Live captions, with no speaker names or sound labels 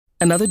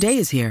Another day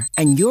is here,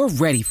 and you're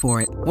ready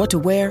for it. What to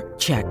wear?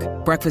 Check.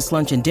 Breakfast,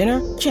 lunch, and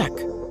dinner? Check.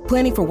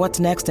 Planning for what's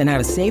next and how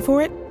to save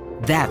for it?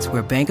 That's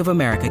where Bank of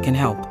America can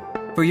help.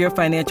 For your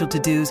financial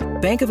to-dos,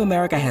 Bank of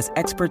America has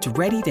experts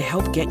ready to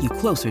help get you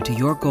closer to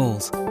your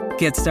goals.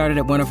 Get started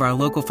at one of our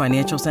local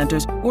financial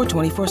centers or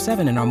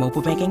 24/7 in our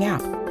mobile banking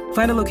app.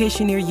 Find a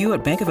location near you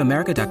at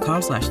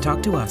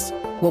bankofamerica.com/talktous.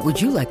 What would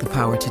you like the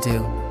power to do?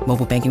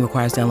 Mobile banking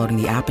requires downloading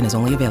the app and is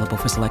only available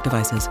for select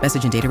devices.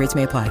 Message and data rates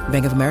may apply.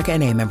 Bank of America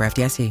N.A., member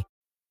FDIC.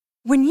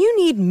 When you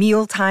need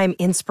mealtime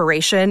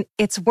inspiration,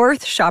 it's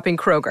worth shopping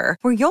Kroger,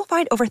 where you'll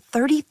find over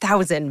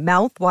 30,000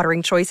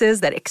 mouth-watering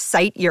choices that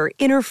excite your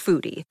inner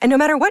foodie. And no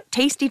matter what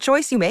tasty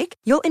choice you make,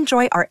 you'll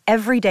enjoy our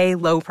everyday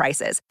low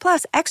prices,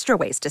 plus extra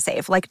ways to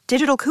save, like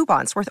digital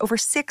coupons worth over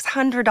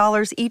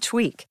 $600 each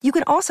week. You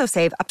can also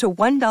save up to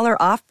 $1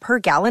 off per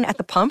gallon at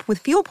the pump with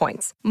fuel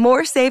points.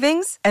 More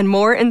savings and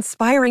more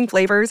inspiring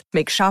flavors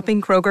make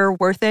shopping Kroger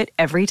worth it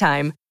every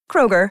time.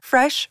 Kroger,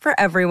 fresh for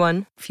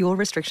everyone. Fuel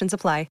restrictions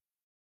apply.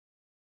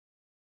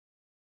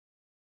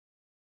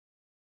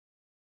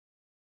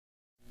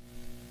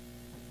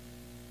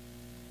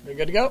 We're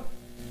good to go? All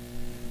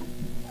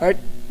right.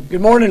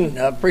 Good morning.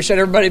 Appreciate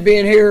everybody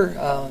being here.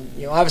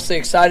 Obviously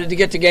excited to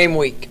get to game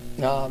week.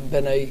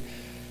 Been a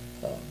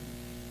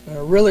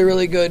really,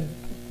 really good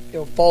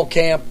fall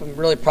camp. I'm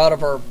really proud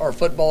of our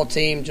football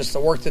team, just the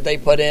work that they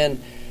put in.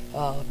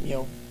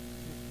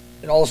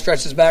 It all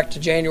stretches back to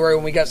January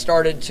when we got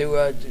started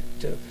to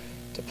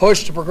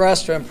push, to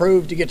progress, to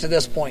improve, to get to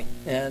this point.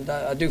 And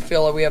I do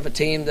feel that we have a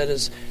team that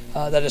is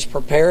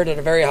prepared at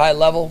a very high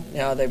level.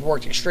 They've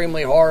worked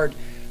extremely hard.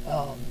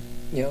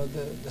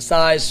 The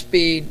size,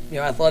 speed,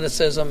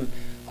 athleticism,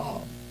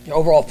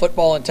 overall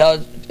football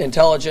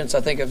intelligence,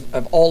 I think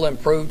have all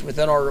improved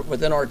within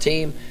our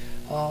team.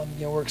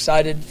 We're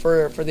excited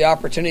for the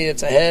opportunity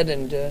that's ahead,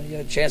 and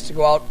a chance to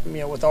go out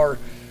with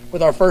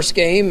our first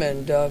game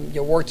and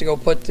work to go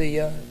put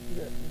the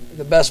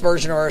best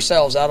version of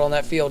ourselves out on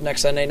that field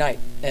next Sunday night.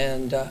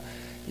 And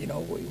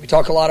we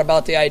talk a lot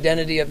about the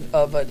identity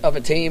of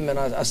a team, and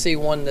I see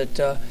one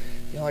that.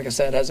 Like I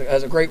said,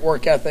 has a great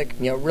work ethic.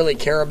 Really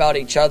care about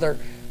each other.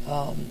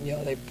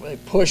 They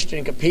pushed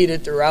and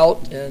competed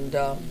throughout, and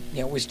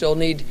we still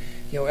need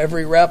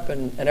every rep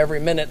and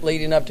every minute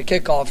leading up to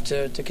kickoff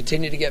to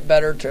continue to get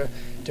better,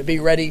 to be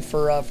ready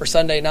for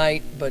Sunday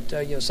night. But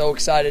so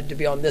excited to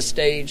be on this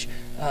stage,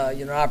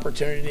 an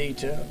opportunity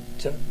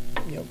to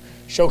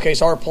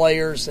showcase our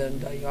players,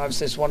 and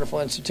obviously it's a wonderful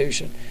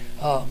institution.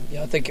 I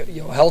think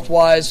health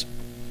wise.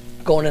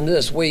 Going into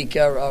this week,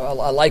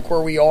 I like where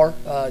we are.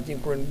 I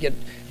think we're going to get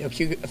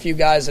a few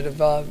guys that have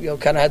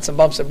kind of had some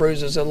bumps and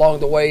bruises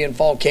along the way in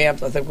fall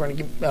camp. I think we're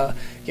going to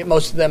get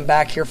most of them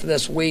back here for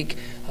this week.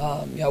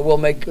 We'll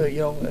make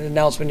an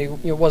announcement.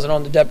 He wasn't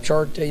on the depth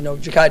chart.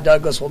 Ja'Kai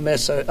Douglas will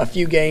miss a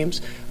few games.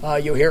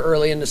 You'll hear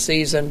early in the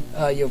season.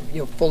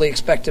 You'll fully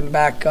expect him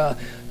back.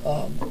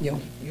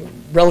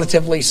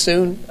 Relatively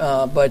soon,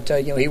 but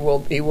he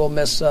will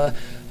miss.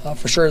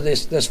 For sure,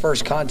 this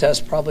first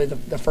contest, probably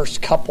the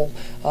first couple,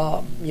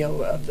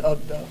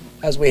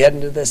 as we head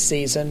into this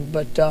season.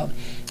 But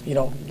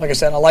like I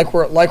said, I like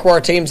where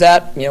our team's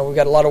at. We've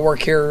got a lot of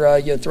work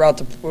here throughout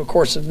the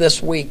course of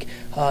this week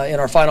in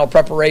our final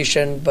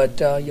preparation.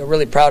 But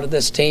really proud of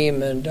this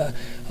team and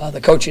the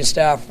coaching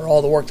staff for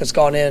all the work that's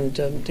gone in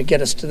to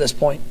get us to this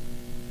point.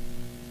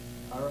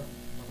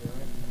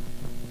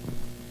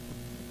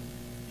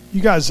 You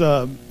guys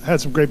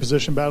had some great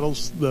position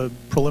battles. The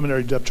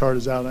preliminary depth chart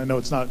is out. I know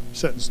it's not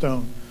set in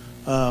stone.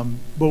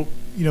 But,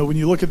 when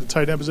you look at the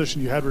tight end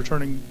position, you had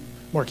returning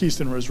Mark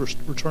Easton was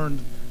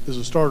returned as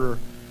a starter.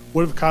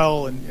 What have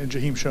Kyle and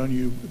Jaheim shown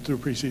you through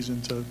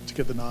preseason to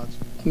get the nods?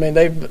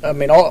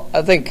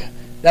 I think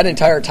that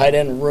entire tight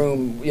end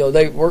room, we're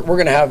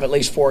going to have at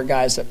least 4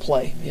 guys that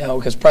play,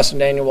 because Preston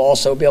Daniel will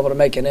also be able to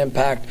make an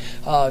impact,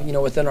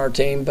 within our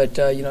team. But,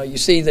 you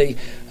see the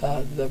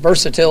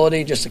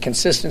versatility, just the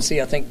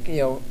consistency. I think,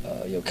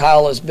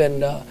 Kyle has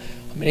been,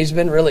 he's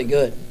been really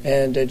good.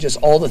 And just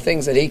all the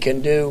things that he can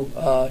do,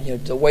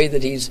 the way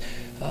that he's,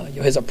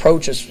 his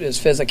approach, his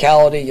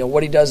physicality,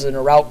 what he does in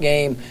a route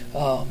game,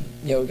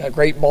 got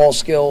great ball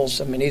skills.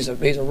 He's a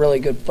really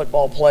good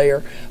football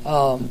player.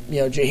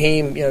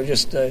 Jaheim,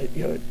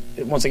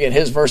 once again,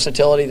 his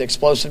versatility, the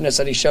explosiveness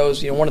that he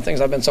shows. One of the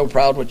things I've been so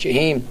proud with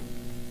Jaheim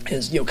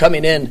is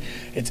coming in,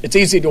 it's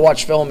easy to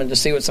watch film and to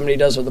see what somebody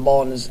does with the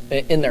ball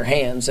in their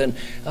hands, and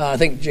I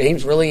think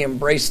Jaheim's really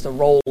embraced the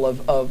role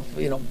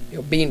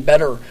of being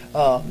better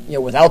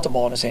without the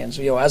ball in his hands,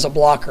 as a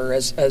blocker,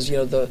 as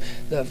the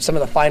some of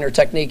the finer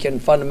technique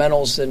and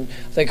fundamentals, and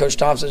I think Coach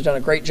Thompson's done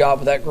a great job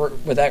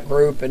with that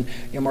group, and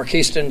Mark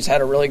Easton's had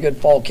a really good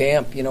fall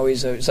camp.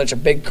 He's such a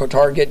big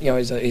target.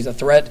 He's a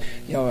threat.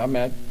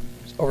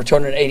 Over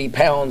 280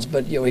 pounds,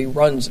 but he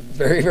runs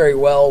very, very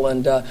well,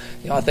 and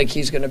I think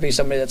he's going to be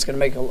somebody that's going to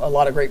make a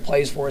lot of great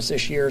plays for us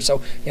this year.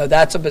 So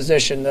that's a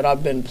position that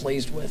I've been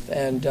pleased with,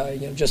 and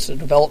just the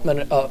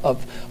development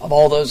of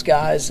all those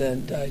guys,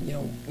 and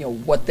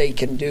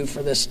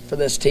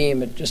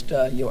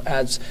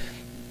adds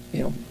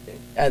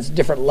adds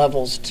different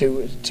levels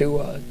to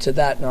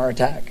that in our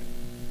attack.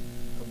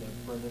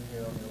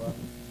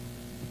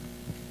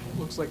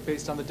 Looks like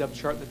based on the depth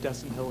chart that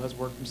Destin Hill has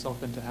worked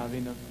himself into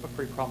having a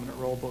pretty prominent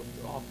role, both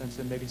offense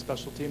and maybe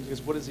special teams.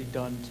 Because what has he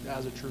done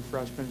as a true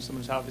freshman?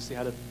 Someone who's obviously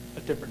had a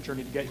different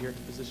journey to get here to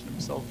position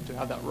himself to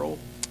have that role.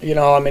 He's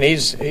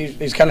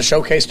kind of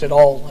showcased it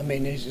all.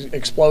 He's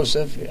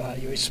explosive.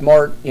 He's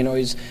smart.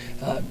 He's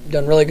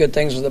done really good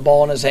things with the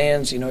ball in his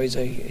hands. He's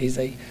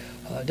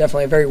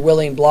definitely a very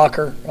willing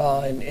blocker,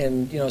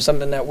 and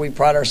something that we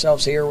pride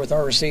ourselves here with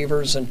our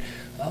receivers. And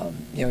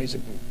he's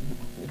a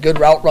good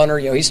route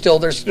runner. There's still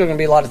going to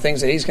be a lot of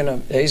things that he's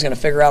going to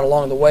figure out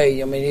along the way.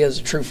 He is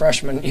a true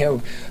freshman.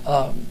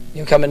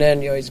 Coming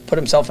in, he's put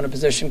himself in a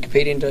position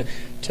competing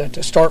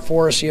to start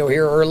for us. Here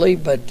early,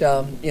 but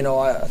I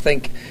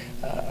think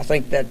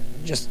that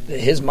just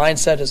his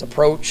mindset, his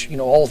approach,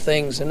 all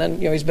things, and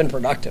then he's been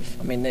productive.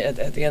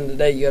 At the end of the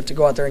day, you have to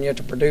go out there and you have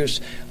to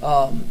produce,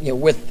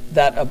 with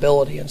that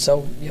ability. And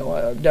so,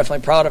 I'm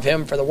definitely proud of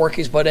him for the work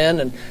he's put in,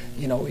 and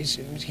he's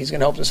going to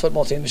help this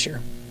football team this year.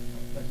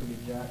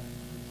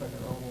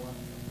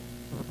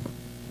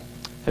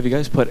 Have you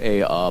guys put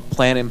a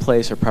plan in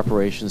place or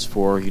preparations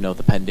for,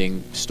 the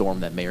pending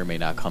storm that may or may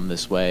not come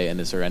this way? And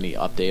is there any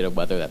update of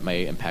whether that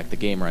may impact the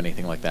game or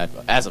anything like that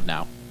as of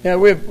now? Yeah,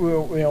 we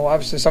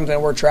obviously something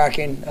that we're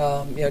tracking,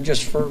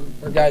 just for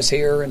our guys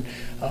here. And,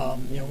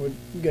 we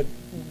get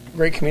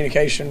great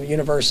communication,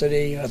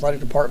 university,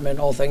 athletic department,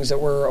 all things that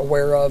we're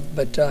aware of.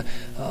 But,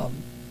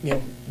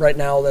 right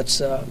now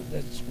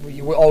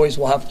we always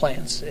will have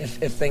plans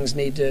if things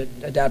need to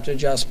adapt and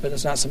adjust. But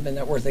it's not something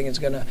that we're thinking is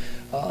going to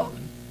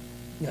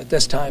at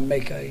this time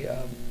make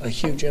a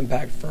huge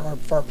impact for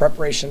our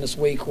preparation this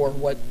week, or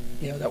what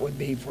that would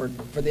be for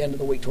the end of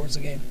the week towards the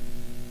game.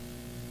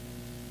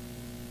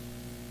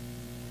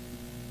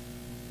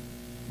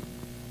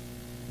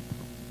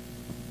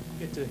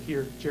 Get to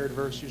hear Jared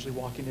Verse usually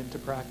walking into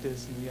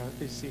practice, and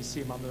you see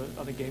him on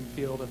the game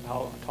field of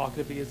how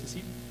talkative he is. Is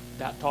he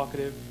that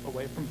talkative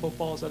away from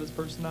football? Is that his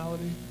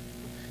personality?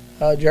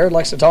 Jared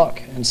likes to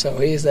talk, and so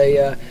he's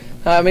a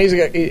he's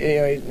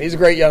a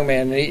great young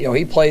man. And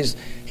he plays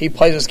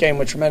this game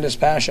with tremendous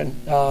passion.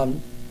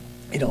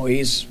 He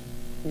is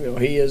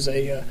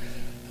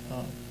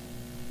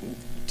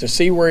to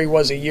see where he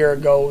was a year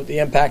ago, the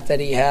impact that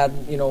he had,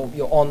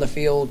 on the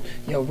field,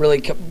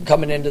 really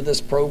coming into this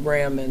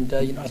program, and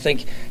I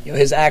think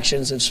his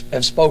actions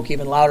have spoke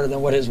even louder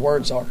than what his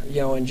words are,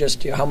 and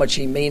just how much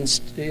he means,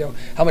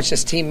 how much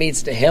this team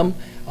means to him,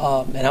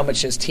 and how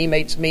much his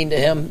teammates mean to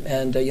him,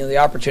 and the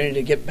opportunity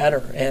to get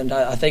better, and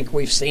I think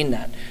we've seen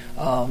that,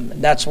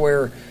 and that's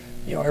where.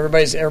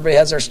 Everybody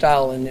has their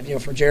style,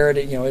 and for Jared,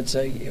 it's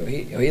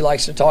he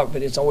likes to talk,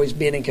 but it's always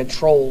being in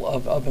control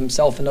of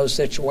himself in those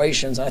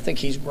situations. I think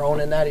he's grown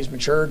in that. He's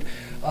matured,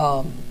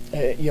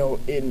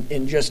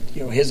 in just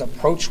his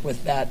approach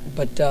with that.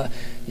 But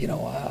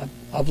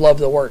I've loved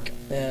the work,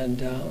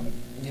 and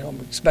I'm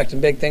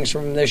expecting big things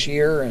from him this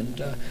year.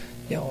 And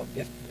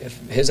if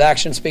his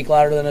actions speak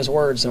louder than his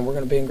words, then we're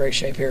going to be in great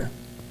shape here.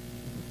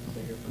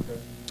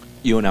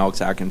 You and Alex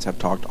Atkins have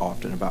talked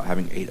often about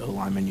having 8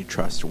 O-linemen you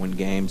trust to win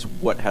games.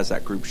 What has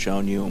that group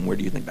shown you, and where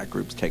do you think that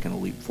group's taken a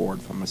leap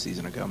forward from a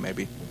season ago,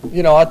 maybe?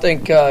 I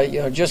think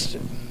just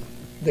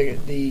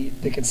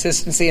the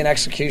consistency and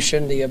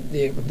execution,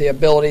 the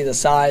ability, the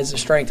size, the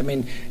strength.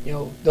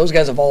 Those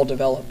guys have all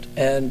developed,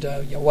 and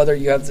whether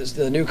you have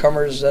the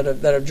newcomers that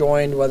have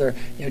joined, whether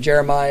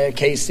Jeremiah,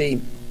 Casey,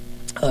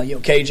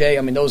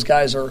 KJ. Those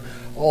guys are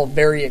all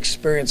very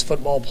experienced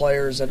football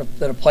players that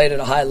have played at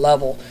a high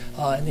level.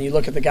 And then you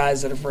look at the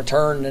guys that have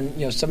returned,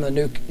 and some of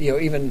the new,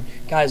 even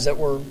guys that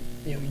were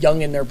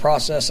young in their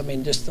process.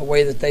 Just the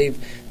way that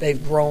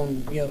they've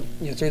grown,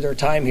 through their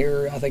time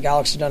here. I think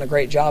Alex has done a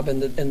great job in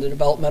the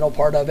developmental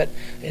part of it,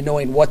 and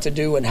knowing what to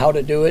do and how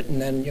to do it.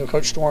 And then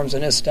Coach Storms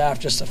and his staff,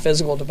 just the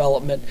physical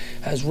development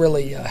has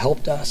really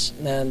helped us.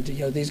 And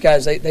these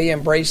guys, they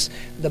embrace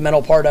the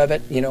mental part of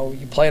it.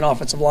 You play an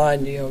offensive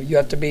line, you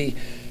have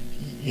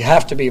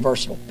to be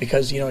versatile,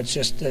 because it's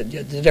just the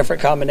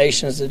different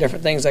combinations, the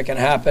different things that can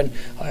happen.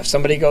 If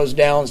somebody goes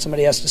down,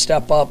 somebody has to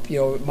step up.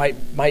 It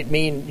might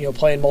mean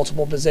playing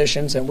multiple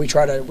positions, and we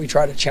try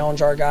to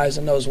challenge our guys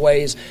in those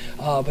ways.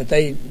 But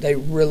they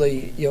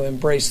really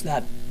embrace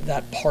that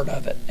part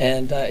of it.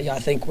 And I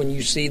think when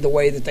you see the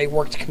way that they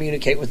work to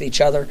communicate with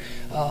each other,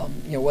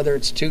 whether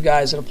it's two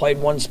guys that have played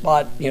one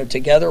spot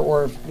together,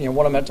 or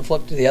one of them have to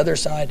flip to the other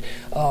side.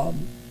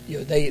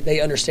 They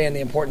understand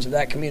the importance of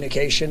that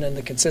communication and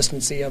the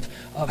consistency of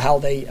how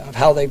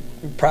they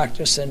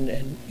practice,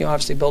 and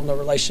obviously building the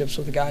relationships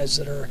with the guys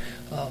that are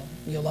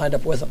lined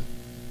up with them.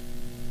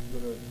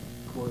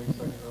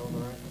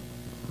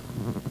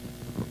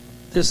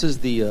 This is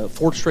the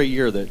fourth straight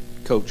year that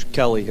Coach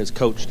Kelly has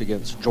coached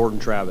against Jordan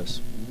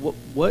Travis.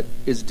 What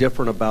is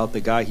different about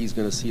the guy he's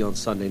going to see on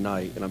Sunday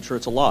night? And I'm sure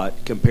it's a lot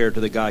compared to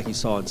the guy he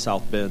saw in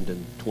South Bend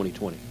in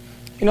 2020.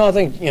 I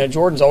think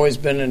Jordan's always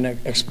been an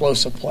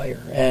explosive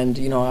player, and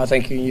I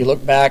think you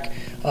look back,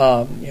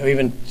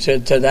 even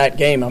to that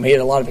game. I mean, he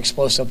had a lot of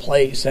explosive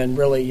plays, and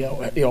really,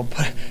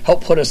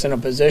 helped put us in a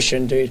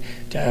position to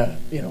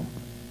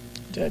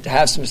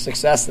have some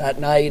success that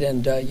night.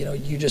 And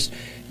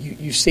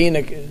you've seen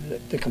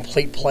the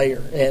complete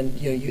player, and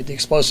the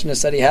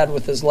explosiveness that he had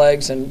with his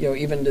legs, and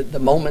even the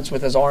moments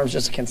with his arms,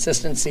 just the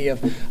consistency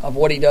of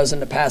what he does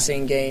in the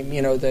passing game.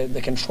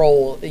 The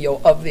control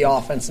of the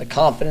offense, the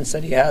confidence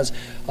that he has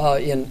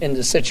in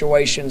the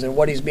situations and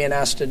what he's being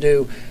asked to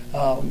do.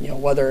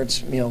 Whether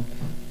it's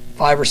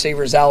 5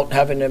 receivers out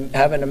having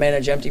to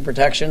manage empty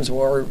protections,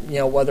 or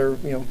whether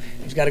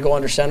he's got to go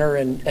under center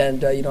and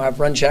have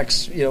run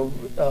checks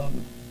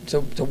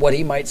to what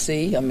he might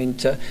see. I mean,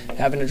 to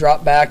having to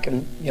drop back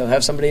and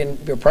have somebody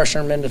pressure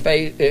him in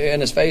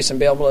his face and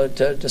be able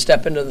to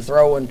step into the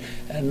throw and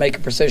make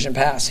a precision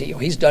pass.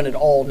 He's done it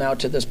all now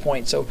to this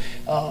point. So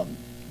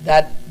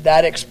that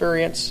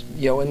experience,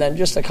 and then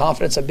just the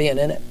confidence of being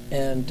in it,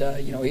 and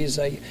he's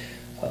a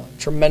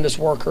tremendous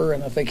worker,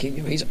 and I think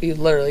he's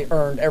literally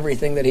earned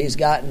everything that he's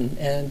gotten,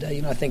 and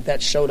I think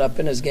that showed up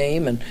in his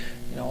game, and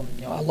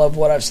I love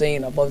what I've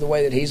seen. I love the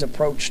way that he's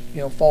approached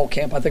fall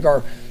camp. I think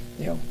I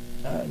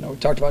know we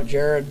talked about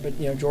Jared, but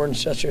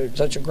Jordan's such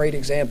a great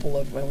example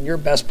of when your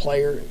best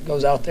player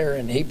goes out there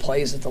and he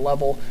plays at the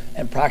level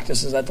and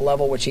practices at the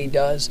level which he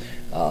does.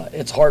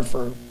 It's hard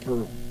for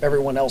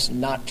everyone else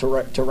not to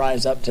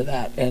rise up to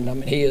that. And I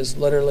mean, he is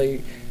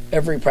literally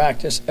every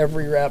practice,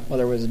 every rep,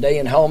 whether it was a day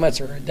in helmets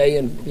or a day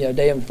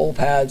in full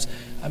pads.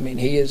 I mean,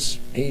 he has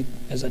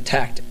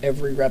attacked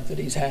every rep that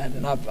he's had,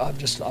 and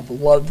I've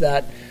loved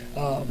that.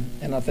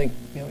 And I think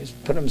he's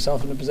put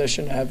himself in a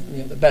position to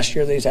have the best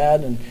year that he's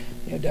had, and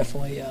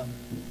definitely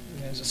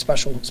is a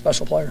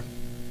special player.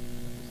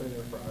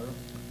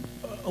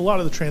 A lot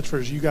of the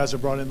transfers you guys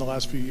have brought in the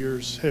last few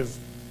years have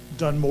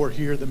done more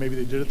here than maybe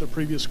they did at the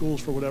previous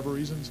schools for whatever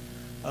reasons.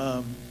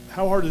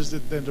 How hard is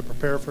it then to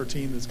prepare for a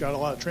team that's got a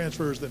lot of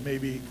transfers that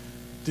maybe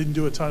didn't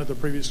do a ton at the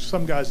previous?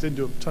 Some guys didn't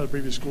do a ton of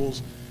previous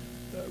schools,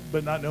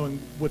 but not knowing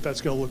what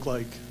that's going to look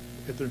like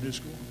at their new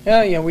school.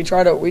 Yeah, we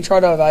try to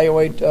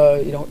evaluate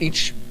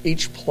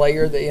each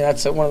player.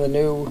 That's one of the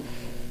new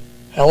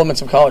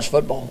elements of college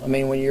football. I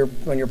mean, when you're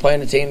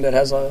playing a team that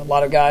has a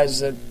lot of guys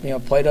that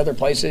played other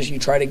places, you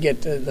try to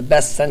get the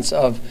best sense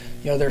of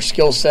their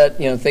skill set,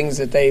 things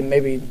that they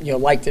maybe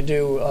like to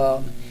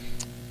do.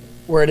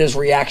 Where it is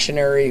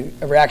reactionary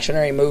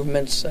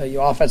movements,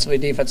 offensively,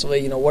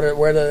 defensively. What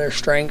are their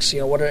strengths?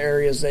 What are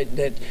areas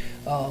that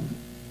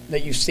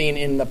you've seen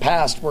in the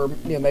past where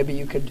maybe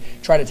you could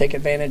try to take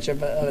advantage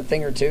of a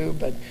thing or two,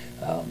 but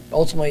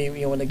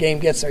ultimately, when the game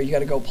gets there, you got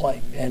to go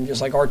play. And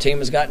just like our team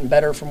has gotten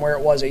better from where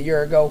it was a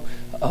year ago,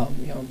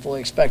 fully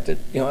expect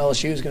that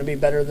LSU is going to be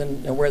better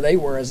than where they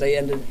were as they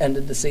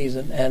ended the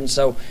season. And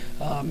so,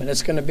 and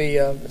it's going to be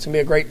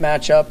a great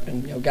matchup.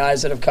 And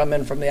guys that have come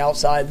in from the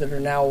outside that are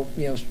now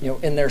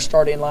in their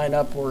starting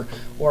lineup or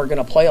are going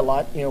to play a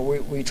lot.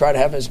 We try to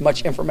have as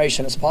much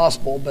information as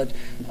possible, but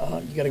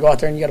you got to go out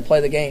there and you got to play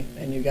the game,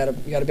 and you got to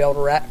be able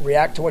to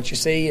react to what you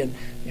see, and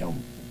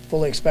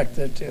fully expect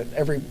that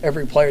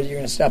every player that you're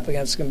going to step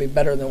against is going to be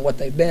better than what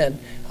they've been.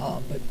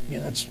 But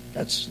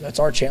that's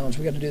our challenge.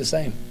 We got to do the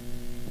same.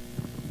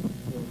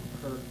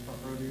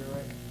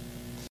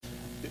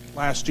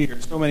 Last year,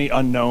 so many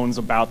unknowns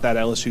about that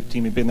LSU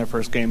team. You've been their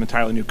first game,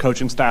 entirely new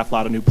coaching staff, a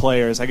lot of new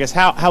players. I guess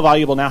how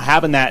valuable now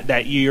having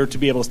that year to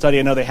be able to study?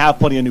 I know they have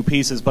plenty of new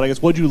pieces, but I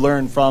guess what did you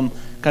learn from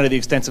kind of the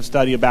extensive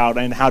study about,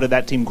 and how did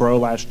that team grow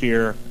last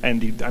year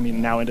and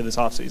now into this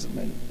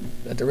offseason?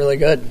 That they're really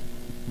good.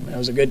 It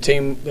was a good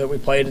team that we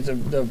played at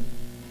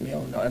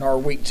in our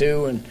week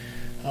 2, and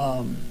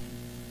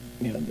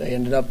they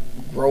ended up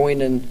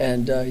growing and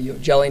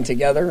gelling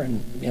together,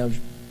 and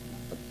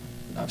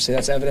obviously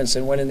that's evidence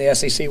in winning the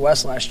SEC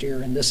West last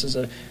year. And this is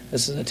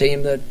a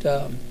team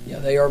that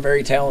they are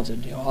very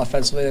talented.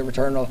 Offensively, they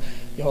returned a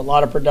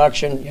lot of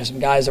production. Some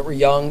guys that were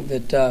young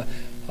that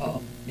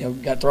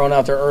got thrown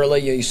out there early.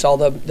 You saw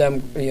them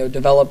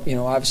develop.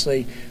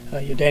 Obviously.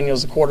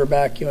 Daniel's the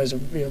quarterback. He's a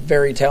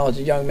very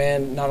talented young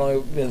man, not only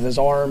with his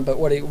arm, but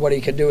what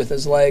he could do with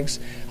his legs.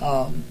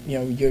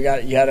 You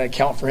had to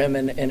account for him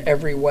in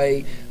every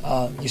way.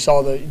 You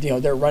saw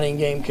their running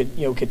game could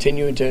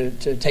continue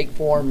to take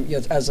form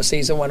as the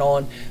season went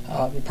on.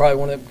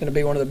 Probably going to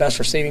be one of the best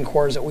receiving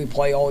corps that we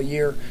play all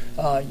year.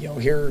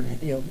 Here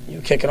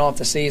kicking off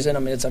the season. I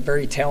mean, it's a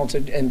very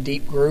talented and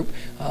deep group.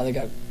 They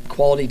got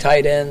quality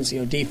tight ends,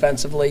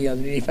 defensively, the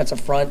defensive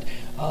front,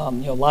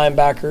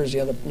 linebackers,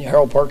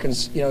 Harold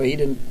Perkins, he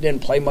didn't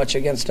play much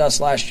against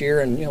us last year,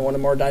 and one of the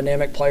more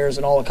dynamic players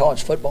in all of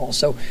college football.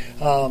 So,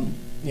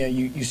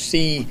 you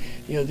see,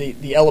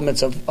 the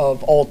elements of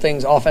all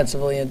things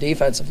offensively and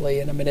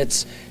defensively, and I mean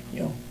it's,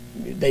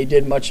 they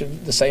did much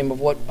of the same of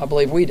what I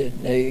believe we did.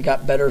 They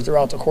got better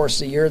throughout the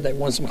course of the year. They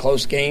won some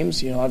close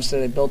games. Obviously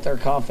they built their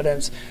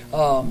confidence,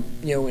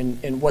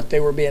 in what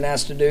they were being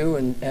asked to do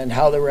and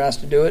how they were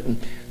asked to do it.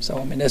 And so,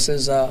 I mean, this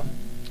is,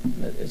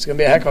 it's going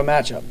to be a heck of a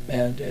matchup,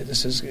 and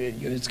it's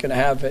going to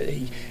have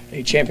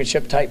a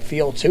championship type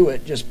feel to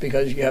it, just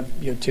because you have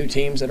two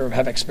teams that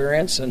have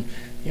experience and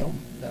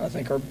that I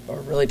think are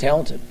really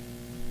talented.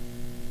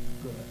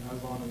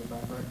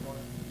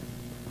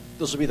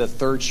 This will be the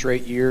third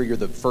straight year. You're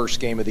the first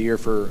game of the year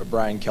for a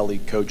Brian Kelly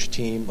coach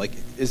team. Like,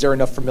 is there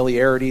enough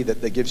familiarity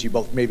that gives you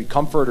both maybe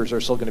comfort, or is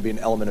there still going to be an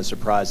element of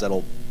surprise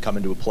that'll come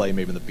into a play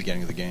maybe in the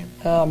beginning of the game?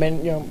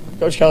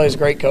 Coach Kelly is a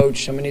great coach.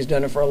 He's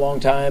done it for a long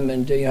time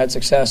and had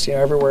success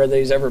everywhere that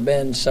he's ever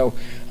been. So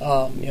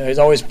he's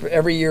always,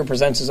 every year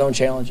presents his own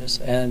challenges,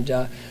 and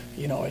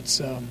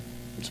it's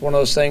one of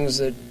those things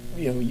that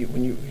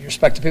when you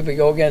respect the people you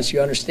go against,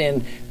 you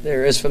understand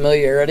there is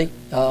familiarity.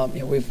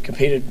 We've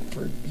competed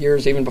for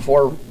years, even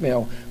before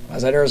I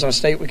was at Arizona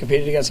State. We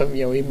competed against him.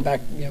 Even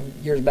back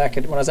years back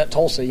when I was at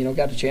Tulsa.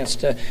 Got a chance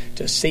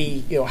to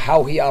see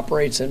how he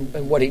operates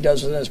and what he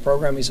does within his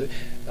program. He's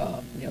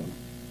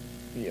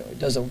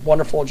does a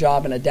wonderful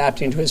job in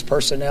adapting to his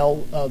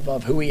personnel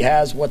of who he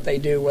has, what they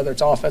do, whether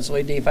it's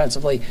offensively,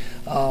 defensively,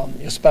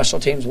 special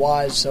teams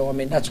wise. So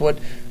that's what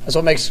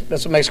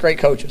makes great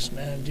coaches.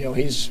 And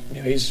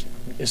he's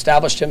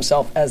established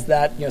himself as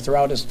that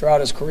throughout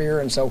his career.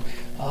 And so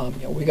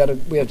we have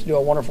to do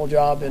a wonderful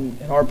job in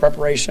our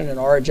preparation and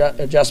our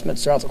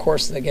adjustments throughout the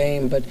course of the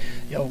game. But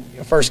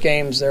first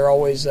games they're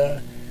always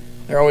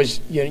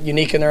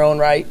unique in their own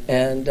right,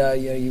 and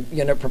you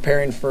end up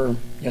preparing for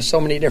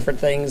so many different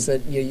things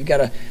that you got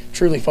to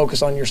truly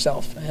focus on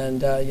yourself,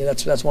 and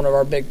that's one of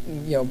our big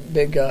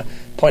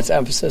points of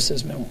emphasis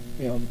is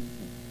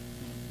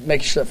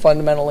making sure that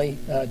fundamentally,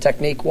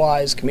 technique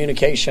wise,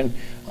 communication,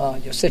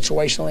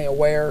 situationally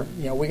aware.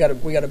 We got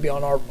to be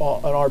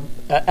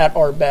at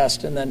our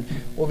best, and then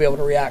we'll be able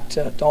to react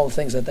to all the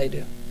things that they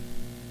do.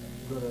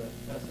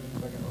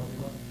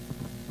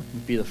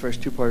 Be the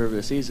first two-parter of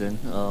the season.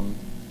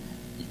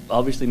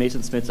 Obviously,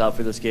 Mason Smith's out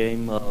for this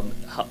game.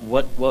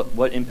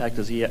 What impact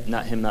does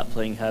him not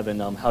playing have,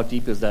 and how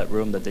deep is that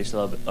room that they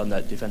still have on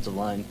that defensive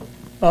line?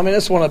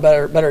 It's one of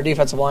the better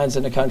defensive lines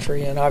in the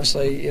country, and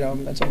obviously,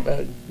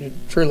 it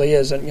truly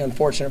is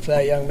unfortunate for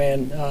that young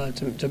man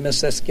to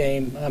miss this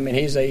game.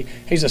 He's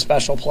a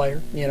special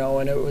player,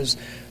 and it was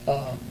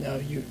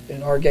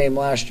in our game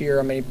last year.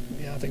 I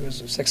think it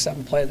was a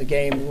 6-7 play of the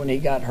game when he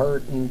got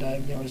hurt, and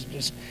it was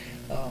just.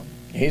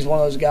 He's one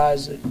of those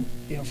guys that,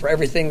 for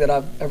everything that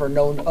I've ever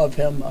known of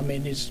him,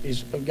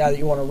 he's a guy that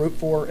you want to root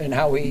for and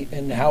how he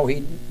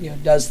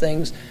does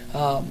things.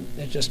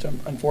 It's just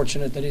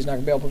unfortunate that he's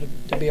not going to be able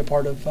to be a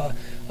part of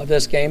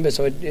this game. But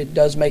so it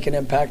does make an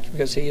impact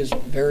because he is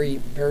very,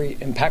 very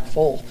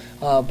impactful.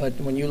 But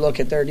when you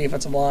look at their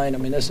defensive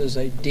line, this is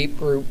a deep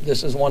group.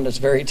 This is one that's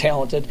very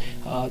talented.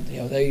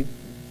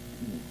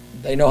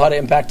 They know how to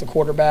impact the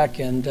quarterback,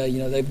 and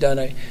they've done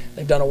a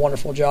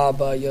wonderful job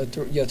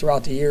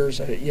throughout the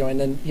years. And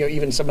then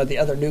even some of the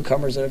other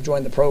newcomers that have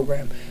joined the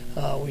program,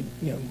 we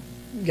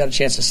got a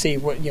chance to see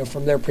what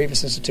from their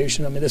previous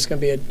institution. This is going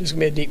to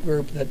be a deep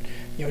group that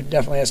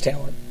definitely has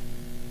talent.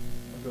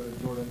 I'll go to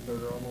Jordan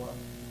Thurder on the left.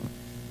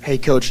 Hey,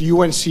 Coach,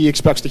 UNC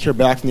expects to hear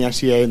back from the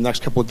NCAA in the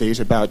next couple of days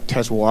about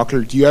Tez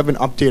Walker. Do you have an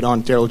update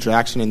on Daryl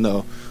Jackson and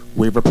the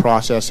waiver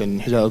process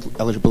and his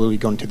eligibility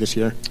going into this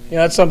year?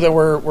 That's something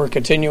we're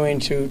continuing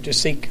to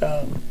seek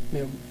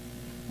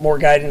more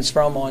guidance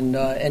from on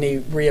any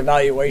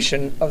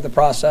reevaluation of the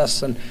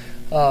process, and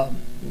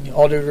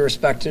all due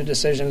respect to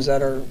decisions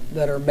that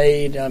are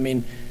made.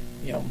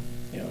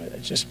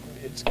 It's just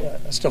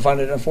I still find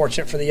it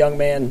unfortunate for the young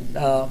man.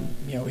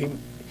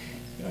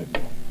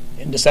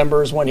 In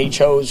December is when he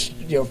chose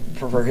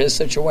for his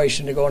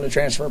situation to go into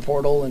transfer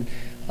portal, and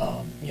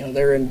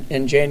there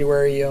in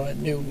January, a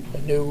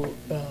new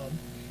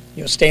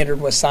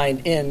standard was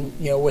signed in,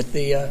 with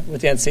the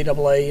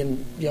NCAA,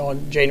 and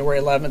on January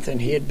 11th,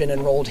 and he had been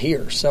enrolled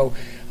here. So,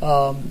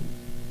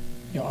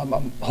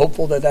 I'm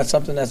hopeful that that's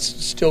something that's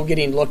still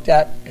getting looked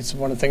at. It's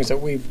one of the things that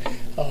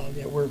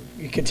we're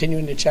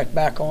continuing to check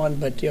back on.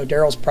 But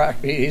Daryl's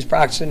he's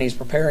practicing, he's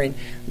preparing.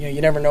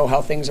 You never know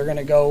how things are going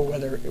to go.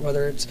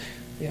 Whether it's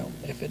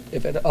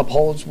if it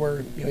upholds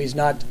where he's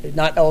not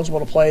eligible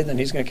to play, then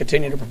he's going to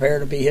continue to prepare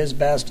to be his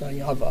best.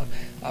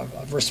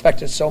 I've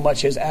respected so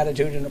much his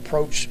attitude and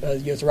approach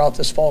throughout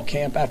this fall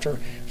camp after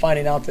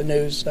finding out the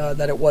news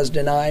that it was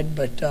denied.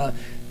 But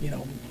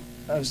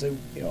obviously,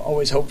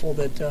 always hopeful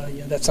that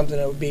that's something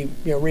that would be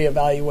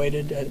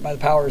reevaluated by the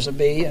powers that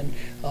be, and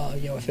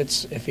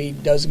if he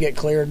does get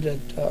cleared,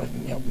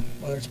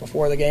 whether it's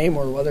before the game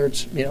or whether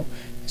it's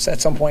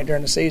at some point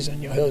during the season,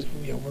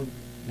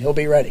 he'll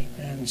be ready,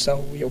 and so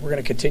we're going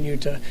to continue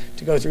to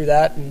go through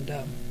that, and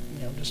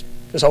just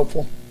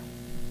hopeful.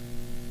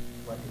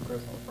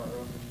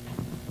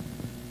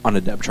 On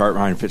the depth chart,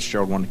 Ryan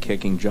Fitzgerald won a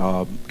kicking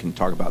job. Can you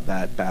talk about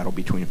that battle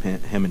between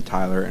him and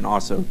Tyler, and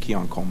also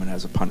Keon Coleman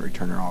as a punt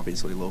returner?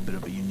 Obviously, a little bit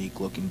of a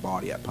unique-looking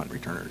body at punt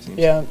returner. It seems.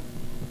 Yeah.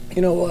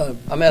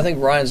 I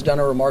think Ryan's done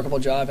a remarkable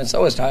job, and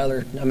so has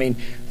Tyler.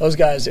 Those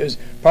guys, it was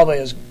probably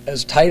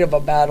as tight of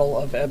a battle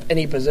of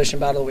any position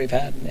battle that we've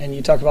had. And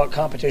you talk about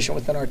competition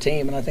within our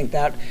team, and I think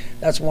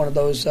that's one of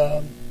those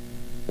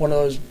one of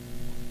those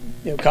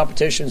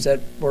competitions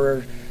that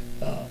were.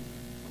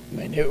 I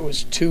mean, it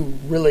was two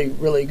really,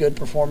 really good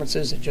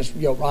performances. It just,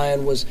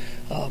 Ryan was,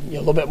 a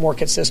little bit more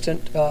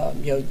consistent,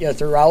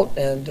 throughout,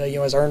 and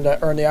has earned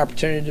the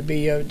opportunity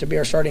to be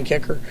our starting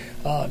kicker.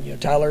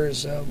 Tyler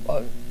is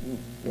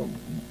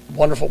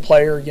wonderful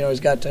player. He's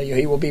got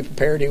he will be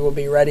prepared. He will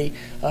be ready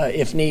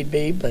if need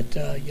be. But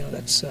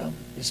that's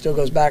it still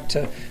goes back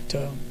to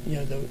the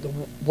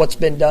what's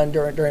been done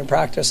during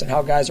practice and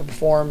how guys are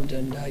performed.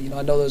 And I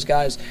know those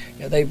guys.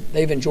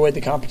 They've enjoyed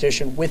the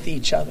competition with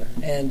each other,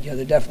 and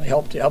they definitely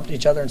helped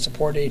each other and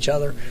supported each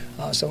other.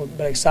 So,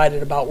 but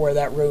excited about where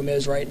that room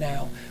is right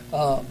now.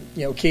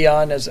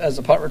 Keon as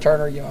a punt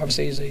returner.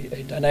 Obviously he's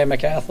a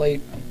dynamic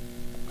athlete.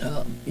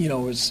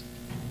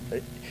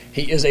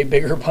 He is a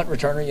bigger punt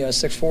returner,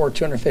 6'4",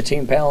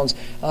 215 pounds,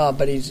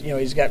 but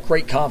he's got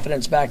great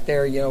confidence back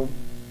there.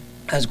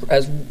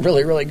 Has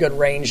really, really good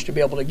range to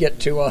be able to get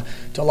to a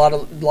lot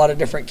of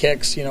different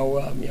kicks.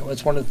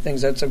 It's one of the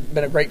things that's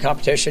been a great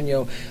competition.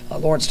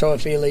 Lawrence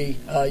Toafili,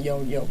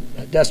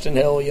 Destin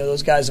Hill,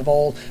 those guys have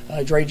all,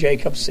 Dre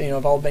Jacobs,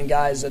 have all been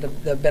guys that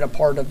have been a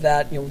part of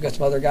that. We've got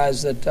some other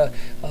guys that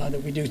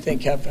we do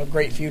think have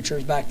great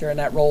futures back there in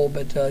that role.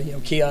 But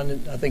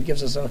Keon, I think,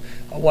 gives us a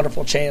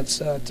wonderful chance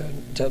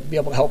to be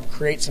able to help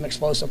create some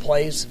explosive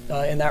plays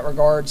in that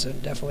regards,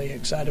 and definitely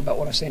excited about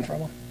what I've seen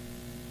from him.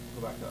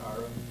 Go back to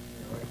Ira.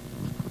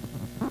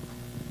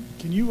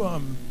 Can you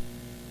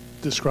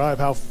describe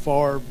how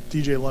far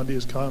DJ Lundy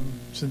has come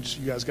since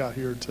you guys got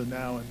here to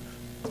now, and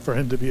for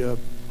him to be a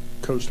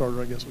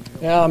co-starter, I guess?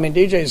 Yeah,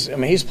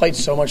 he's played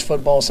so much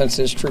football since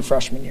his true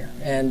freshman year,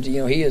 and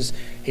he's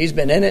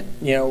been in it.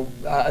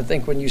 I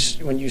think when you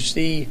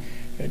see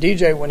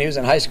DJ when he was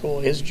in high school,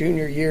 his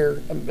junior year,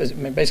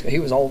 basically he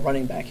was all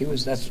running back.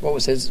 That's what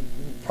was his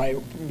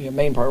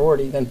main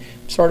priority. Then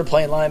started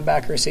playing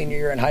linebacker senior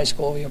year in high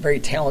school. Very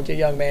talented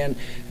young man.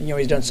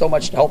 He's done so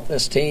much to help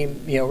this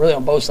team. Really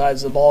on both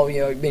sides of the ball.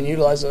 Being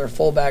utilized as their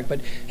fullback,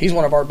 but he's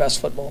one of our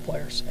best football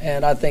players.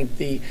 And I think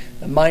the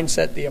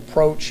mindset, the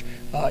approach.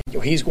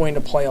 He's going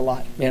to play a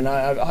lot, and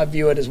I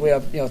view it as we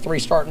have 3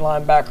 starting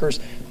linebackers.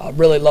 I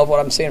really love what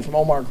I'm seeing from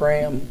Omar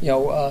Graham.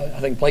 I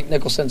think Blake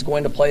Nicholson's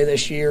going to play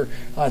this year.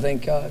 I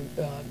think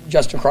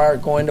Justin Cryer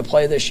is going to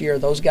play this year.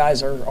 Those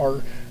guys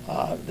are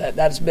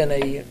that's been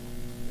a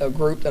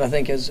group that I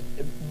think is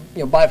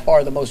by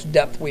far the most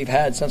depth we've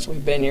had since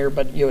we've been here.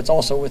 But it's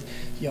also with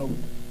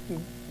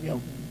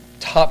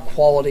top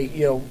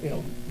quality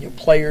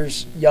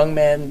players, young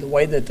men, the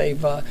way that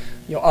they've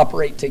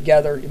operate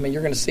together.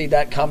 You're going to see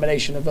that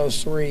combination of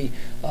those three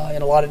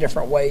in a lot of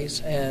different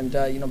ways. And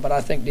but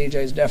I think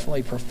DJ's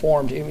definitely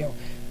performed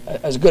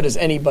as good as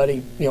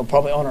anybody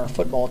probably on our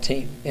football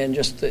team, and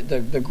just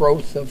the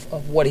growth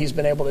of what he's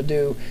been able to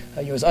do.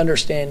 His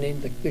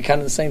understanding, the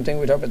kind of the same thing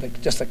we talked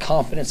about, just the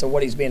confidence of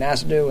what he's being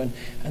asked to do, and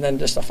then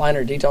just the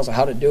finer details of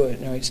how to do it.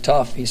 He's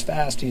tough, he's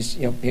fast,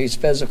 he's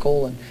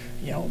physical, and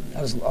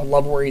I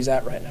love where he's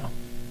at right now.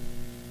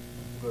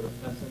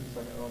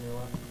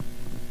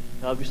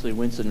 Obviously,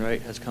 Winston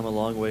Wright has come a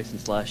long way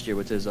since last year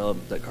with his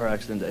that car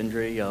accident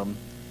injury.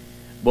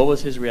 What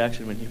was his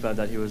reaction when he found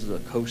out he was a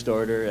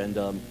co-starter,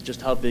 and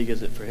just how big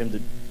is it for him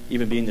to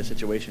even be in this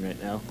situation right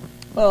now?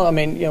 Well,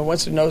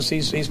 Winston knows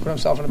he's put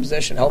himself in a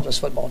position to help his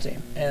football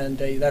team, and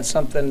that's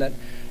something that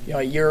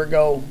a year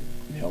ago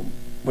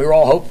we were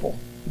all hopeful,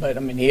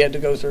 but he had to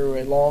go through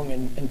a long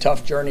and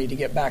tough journey to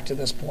get back to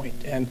this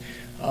point, and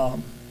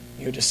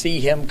to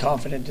see him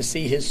confident, to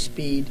see his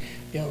speed,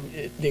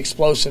 the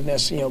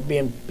explosiveness,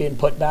 being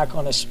put back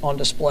on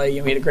display. He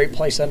had a great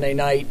play Sunday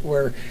night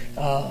where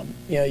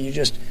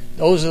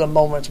those are the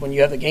moments when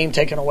you have the game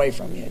taken away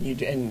from you,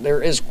 and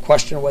there is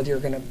question whether you're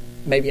going to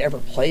maybe ever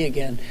play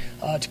again.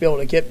 To be able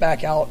to get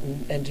back out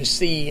and to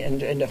see and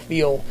to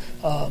feel,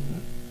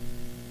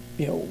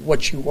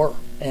 what you were,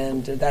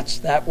 and it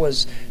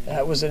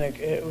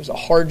was a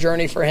hard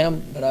journey for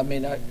him. But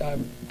I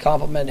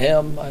compliment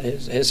him,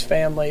 his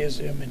family, his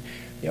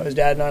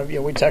dad and I.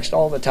 We text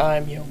all the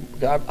time.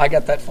 I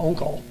got that phone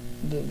call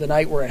the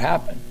night where it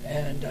happened,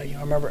 and I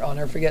remember I'll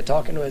never forget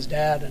talking to his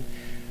dad, and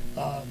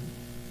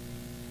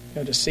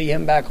to see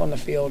him back on the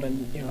field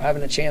and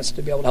having a chance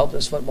to be able to help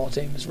this football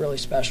team is really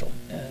special.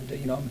 And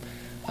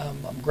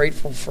I'm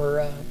grateful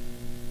for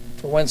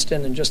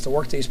Winston and just the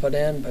work that he's put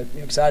in, but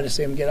excited to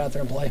see him get out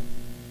there and play.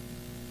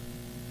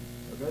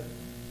 Good.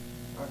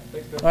 All right,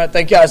 thanks, Bill. All right,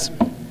 thank you guys.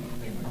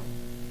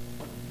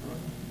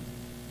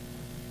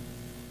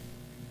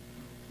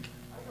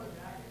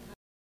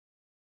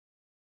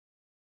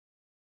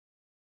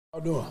 How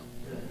you doing?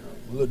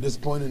 A little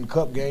disappointed in the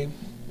Cup game.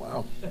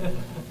 Wow.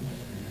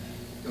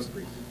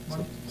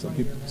 Some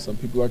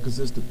people are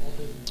consistent.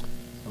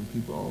 Some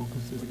people are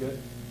consistent. We good?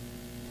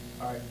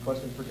 All right,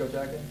 questions for Coach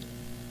Atkins?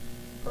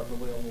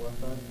 Preferably on the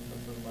left side.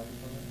 That's where the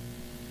microphone is.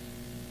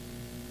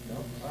 No?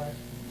 All right.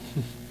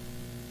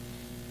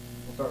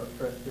 We'll start with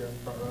Chris here in the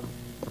front row.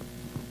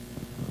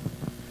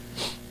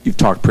 You've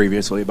talked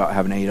previously about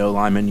having 8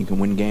 linemen you can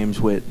win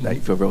games with that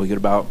you feel really good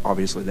about.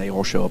 Obviously, they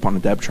all show up on the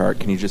depth chart.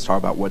 Can you just talk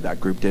about what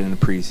that group did in the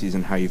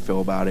preseason, how you feel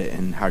about it,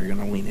 and how you're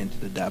going to lean into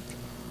the depth?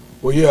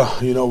 Well,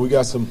 yeah, we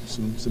got some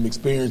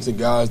experiencing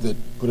guys that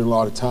put in a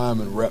lot of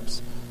time and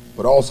reps,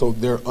 but also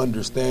their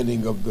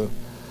understanding of the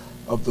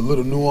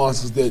little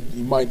nuances that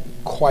you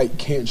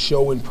can't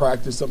show in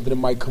practice, something that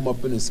might come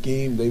up in a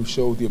scheme. They've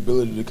showed the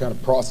ability to kind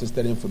of process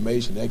that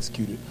information,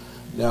 execute it.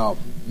 Now,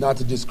 not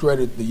to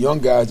discredit the young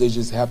guys, they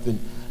just have to.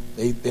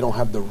 They don't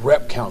have the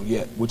rep count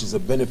yet, which is a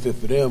benefit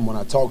for them. When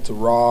I talked to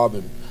Rob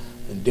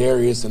and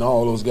Darius and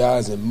all those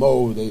guys and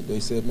Mo, they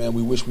said, man,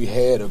 we wish we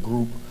had a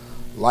group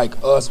like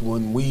us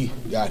when we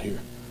got here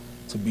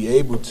to be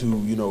able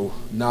to,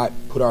 not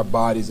put our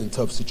bodies in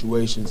tough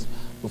situations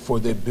before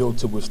they're built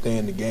to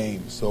withstand the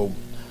game. So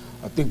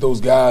I think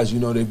those guys,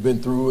 they've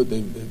been through it.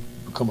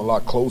 They've become a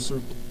lot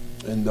closer.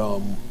 And,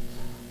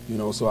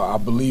 so I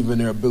believe in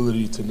their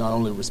ability to not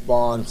only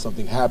respond if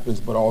something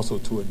happens, but also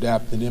to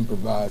adapt and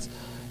improvise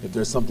if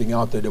there's something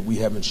out there that we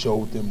haven't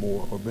showed them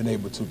or been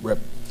able to rep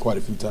quite a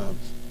few times.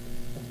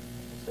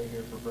 Stay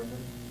here for Brendan.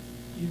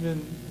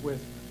 Even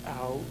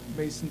without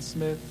Mason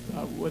Smith,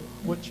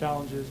 what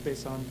challenges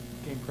based on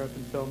game prep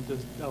and film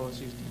does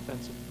LSU's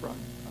defensive front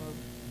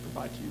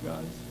provide to you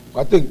guys?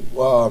 I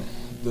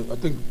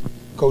think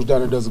Coach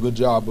Downer does a good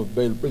job of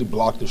really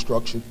block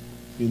destruction.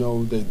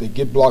 They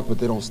get blocked, but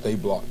they don't stay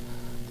blocked.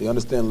 They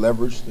understand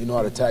leverage. They know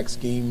how to attack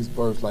schemes.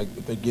 First, like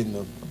if they're getting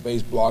a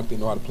base block, they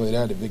know how to play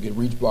that. If they get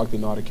reach block, they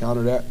know how to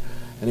counter that.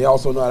 And they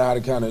also know how to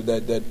counter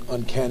that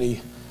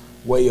uncanny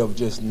way of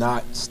just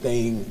not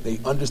staying. They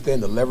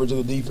understand the leverage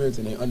of the defense,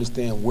 and they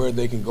understand where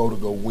they can go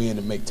win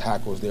and make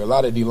tackles. They're a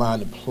lot of D-line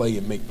to play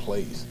and make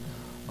plays,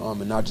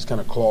 and not just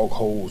kind of clog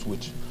holes,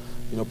 which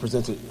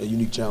presents a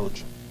unique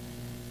challenge.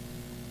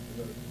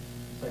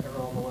 Second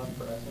row on the left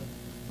for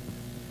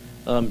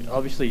Essen.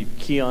 Obviously,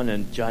 Keon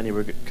and Johnny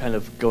were kind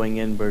of going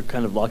in. We're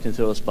kind of locked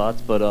into those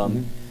spots. But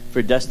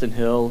for Destin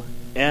Hill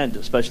and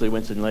especially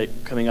Winston Lake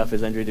coming off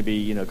his injury to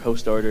be,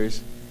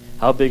 co-starters,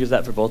 how big is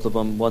that for both of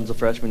them? One's a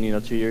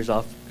freshman, 2 years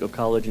off of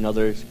college, and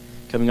others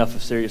coming off a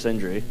serious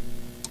injury.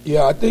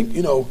 Yeah, I think,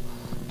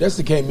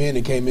 Destin came in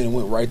and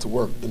went right to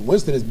work. And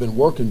Winston has been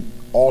working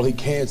all he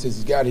can since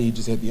he's got here. He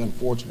just had the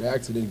unfortunate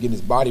accident getting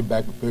his body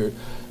back prepared.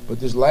 But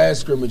this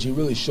last scrimmage, he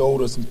really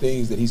showed us some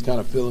things that he's kind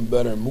of feeling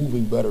better and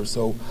moving better.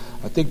 So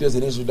I think there's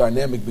an interesting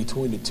dynamic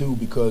between the two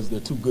because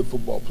they're two good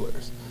football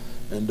players.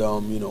 And,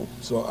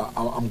 so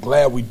I'm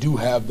glad we do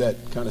have that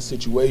kind of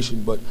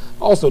situation. But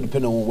also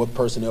depending on what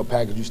personnel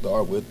package you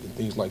start with and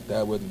things like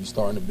that, whether you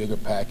start in a bigger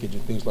package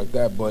and things like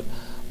that. But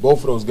both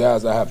of those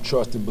guys I have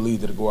trust and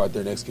believe that to go out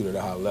there and execute at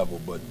a high level.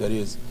 But that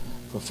is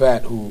for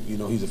Fat, who,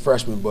 he's a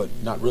freshman but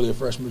not really a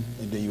freshman.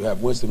 And then you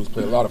have Winston, who's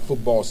played a lot of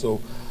football. So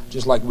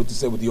just like what you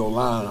said with the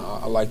O-line,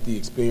 I like the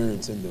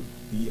experience and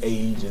the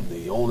age and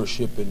the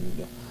ownership.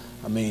 And,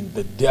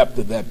 the depth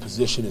of that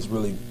position has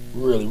really,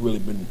 really, really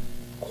been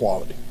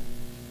quality.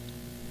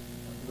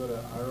 Go to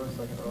Ira,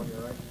 second row on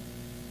your right.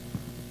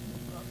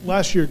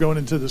 Last year, going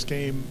into this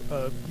game,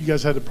 you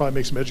guys had to probably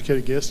make some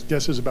educated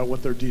guesses about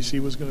what their DC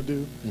was going to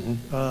do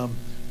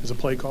as a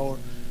play caller.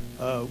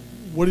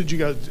 What did you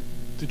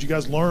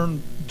guys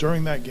learn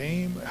during that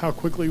game? How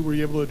quickly were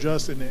you able to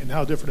adjust, and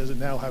how different is it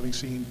now having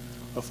seen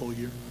a full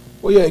year?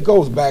 Well, yeah, it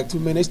goes back to,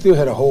 they still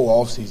had a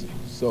whole offseason.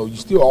 So you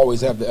still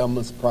always have the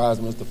element of surprise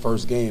when it's the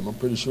first game. I'm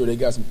pretty sure they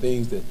got some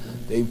things that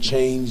they've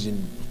changed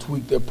and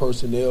tweaked their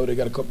personnel. They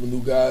got a couple of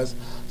new guys.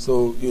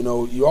 So,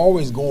 you're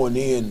always going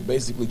in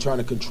basically trying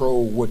to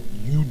control what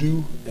you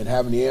do and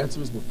having the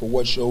answers for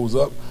what shows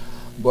up.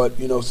 But,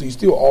 so you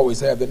still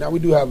always have that. Now, we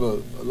do have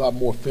a lot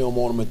more film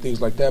on them and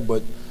things like that,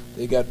 but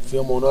they got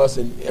film on us,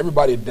 and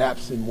everybody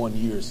adapts in 1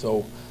 year.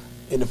 So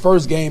in the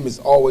first game, it's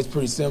always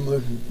pretty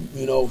similar,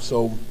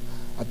 so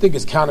I think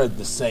it's kind of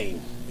the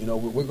same.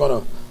 We're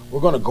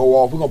gonna go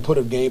off. We're gonna put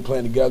a game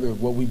plan together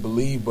of what we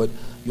believe, but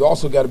you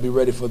also got to be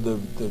ready for the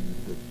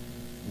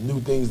new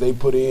things they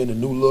put in, the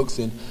new looks,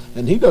 and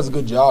he does a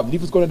good job.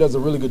 Defense coordinator does a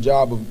really good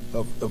job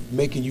of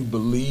making you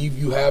believe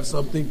you have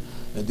something,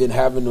 and then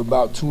having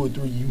about 2 or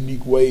 3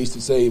 unique ways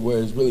to say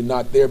where it's really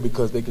not there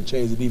because they can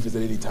change the defense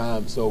at any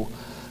time. So,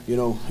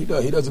 he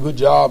does a good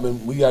job,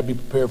 and we got to be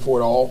prepared for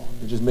it all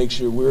and just make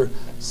sure we're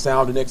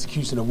sound in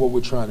execution of what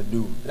we're trying to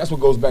do. And that's what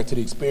goes back to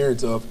the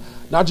experience of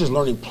not just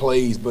learning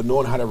plays, but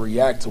knowing how to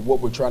react to what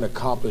we're trying to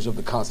accomplish of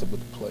the concept of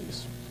the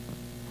plays.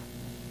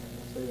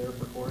 Stay there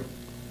for Corey.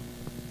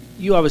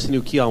 You obviously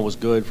knew Keon was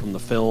good from the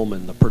film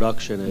and the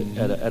production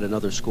at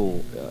another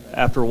school.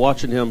 After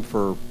watching him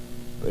for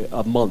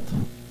a month,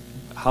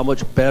 how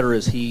much better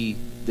is he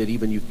than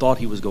even you thought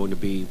he was going to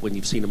be when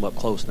you've seen him up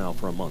close now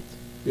for a month?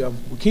 Yeah,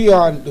 with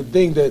Keon, the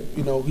thing that,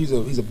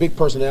 he's a big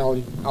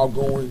personality,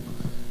 outgoing.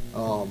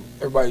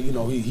 Everybody,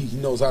 he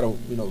knows how to,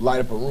 light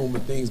up a room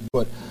and things.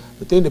 But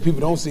the thing that people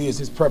don't see is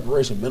his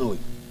preparation mentally.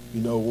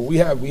 When we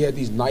had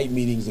these night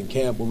meetings in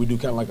camp where we do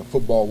kind of like a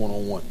football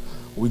one-on-one.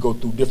 We go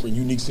through different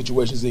unique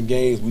situations in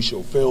games. We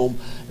show film.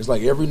 It's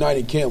like every night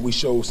in camp we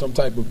show some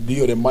type of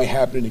deal that might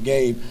happen in the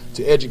game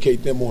to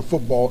educate them on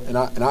football. And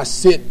I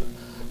sit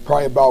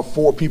probably about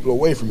 4 people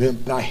away from him,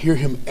 and I hear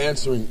him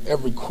answering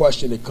every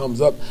question that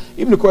comes up.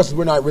 Even the questions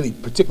we're not really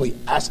particularly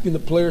asking the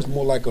players,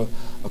 more like a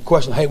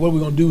question, hey, what are we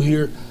going to do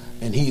here?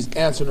 And he's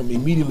answering them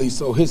immediately.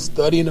 So his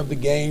studying of the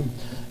game,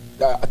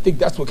 I think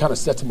that's what kind of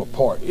sets him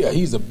apart. Yeah,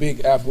 he's a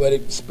big,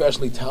 athletic,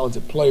 especially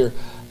talented player,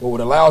 but what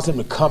allows him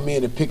to come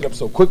in and pick it up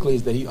so quickly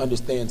is that he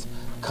understands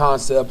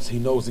concepts, he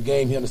knows the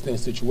game, he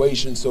understands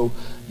situations, so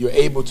you're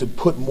able to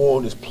put more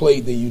on his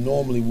plate than you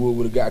normally would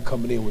with a guy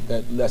coming in with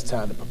that less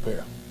time to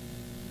prepare.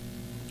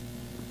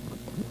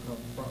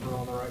 Front row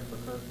on the right for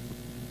Kirk.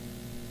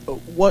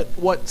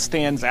 What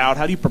stands out?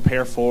 How do you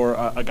prepare for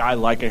a guy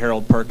like a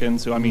Harold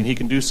Perkins, who, I mean, he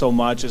can do so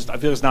much? I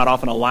feel it's not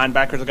often a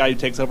linebacker is a guy who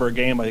takes over a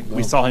game. I think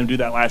we saw him do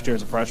that last year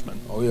as a freshman.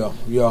 Oh,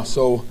 yeah.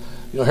 So,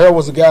 Harold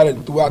was a guy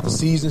that throughout the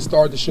season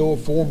started to show up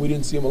for him. We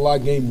didn't see him a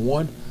lot game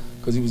 1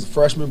 because he was a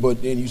freshman,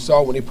 but then you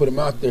saw when they put him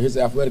out there, his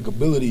athletic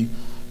ability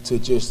to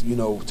just,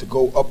 to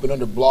go up and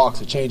under blocks,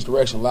 to change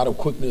direction, a lot of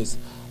quickness.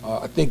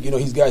 I think,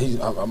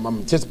 I'm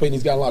anticipating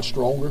he's gotten a lot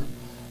stronger.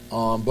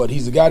 But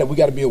he's a guy that we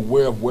got to be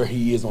aware of where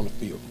he is on the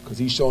field because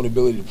he's shown the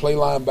ability to play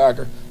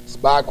linebacker,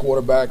 spy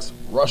quarterbacks,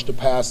 rush the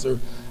passer.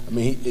 I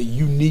mean, a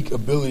unique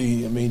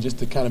ability, just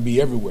to kind of be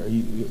everywhere.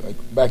 Like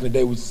back in the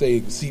day, we'd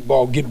say seat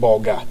ball, get ball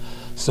guy.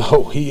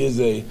 So he is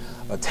a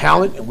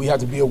talent, and we have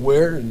to be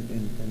aware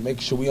and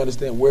make sure we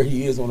understand where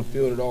he is on the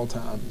field at all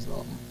times.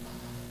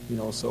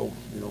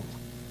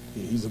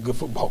 He's a good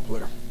football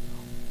player.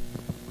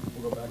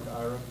 We'll go back to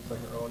Ira,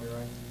 second row on your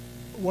right.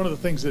 One of the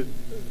things that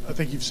I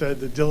think you've said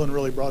that Dylan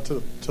really brought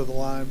to the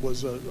line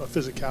was a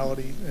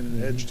physicality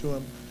and an edge to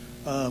him.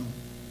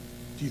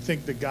 Do you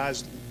think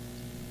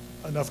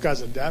enough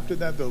guys adapted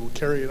that they'll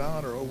carry it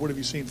on, or what have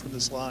you seen from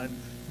this line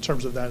in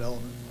terms of that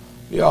element?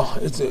 Yeah,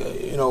 it's I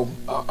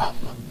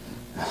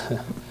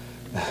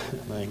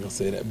ain't gonna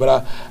say that,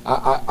 but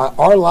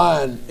our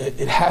line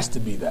it has to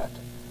be that.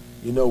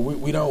 We're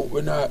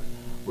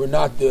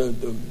not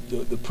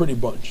the pretty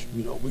bunch.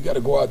 We got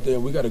to go out there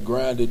and we got to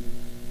grind it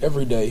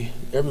every day,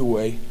 every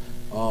way,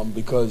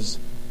 because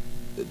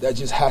that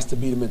just has to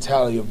be the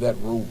mentality of that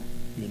room,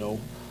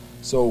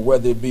 So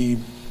whether it be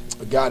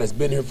a guy that's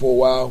been here for a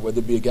while, whether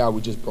it be a guy we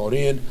just brought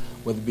in,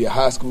 whether it be a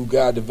high school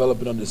guy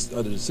developing under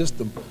the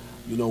system,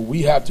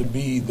 we have to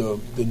be the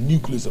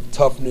nucleus of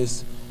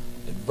toughness,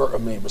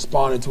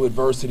 responding to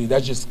adversity.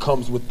 That just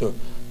comes with the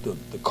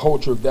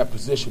culture of that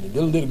position. And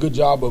Dylan did a good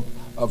job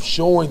of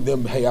showing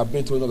them, hey, I've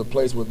been to another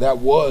place where that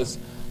was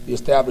the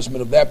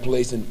establishment of that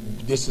place, and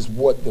this is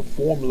what the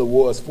formula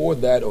was for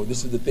that, or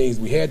this is the things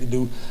we had to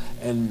do.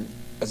 And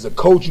as a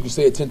coach, you can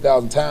say it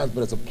 10,000 times,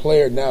 but as a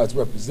player now it's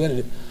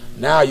represented.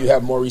 Now you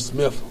have Maurice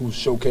Smith, who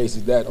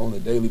showcases that on a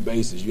daily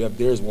basis. You have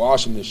Darius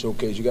Washington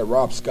showcase. You got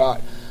Rob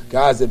Scott,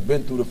 guys that have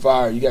been through the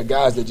fire. You got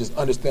guys that just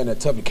understand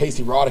that tough.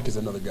 Casey Roddick is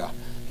another guy.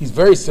 He's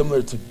very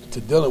similar to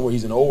Dylan, where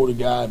he's an older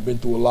guy, been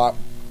through a lot.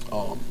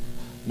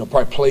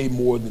 Probably played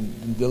more than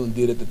Dylan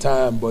did at the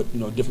time, but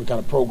different kind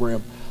of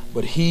program.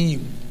 But he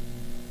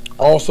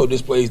also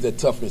displays that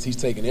toughness. He's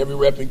taking every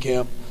rep in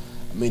camp.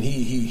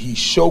 He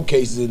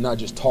showcases it, not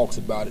just talks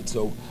about it.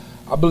 So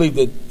I believe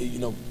that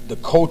the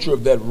culture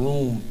of that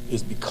room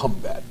has become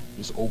that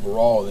just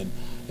overall, and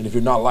if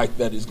you're not like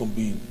that, it's going to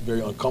be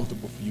very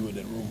uncomfortable for you in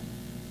that room.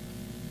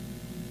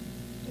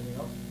 Anything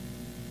else?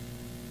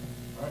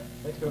 All right,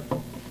 thanks,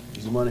 Coach.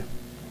 Easy money.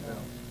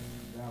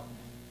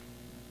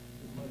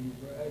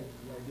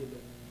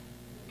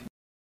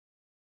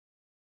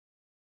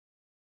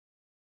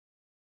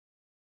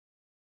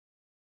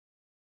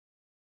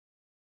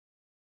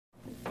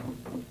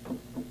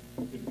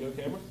 Good to go,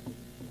 cameras?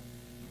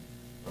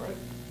 All right,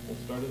 we'll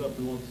start it up.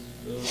 Who wants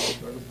to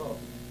start us off?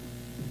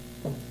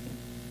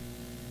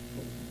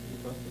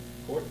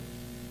 Court?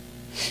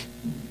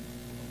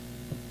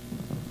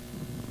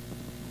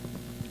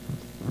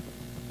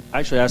 I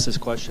actually asked this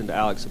question to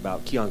Alex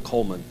about Keon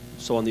Coleman.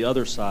 So on the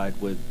other side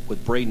with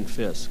Braden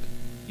Fisk,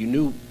 you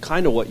knew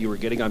kind of what you were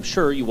getting. I'm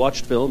sure you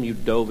watched film, you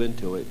dove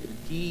into it.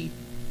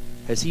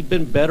 Has he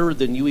been better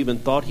than you even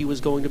thought he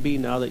was going to be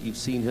now that you've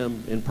seen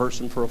him in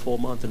person for a full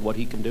month and what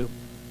he can do?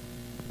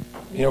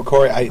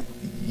 Corey,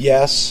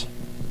 yes,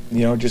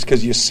 just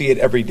because you see it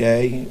every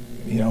day,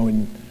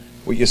 and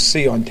what you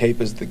see on tape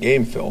is the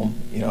game film,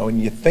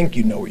 and you think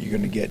you know what you're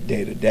going to get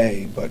day to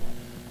day, but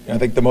I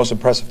think the most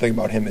impressive thing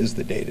about him is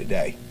the day to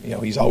day.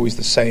 He's always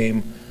the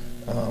same.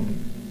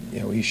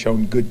 He's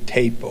shown good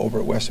tape over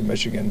at Western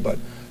Michigan, but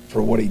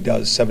for what he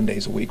does 7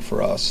 days a week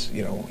for us,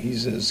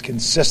 he's as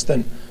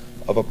consistent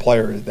of a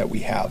player that we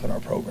have in our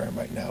program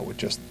right now with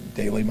just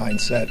daily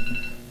mindset.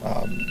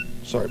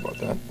 Sorry about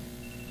that.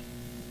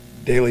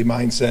 Daily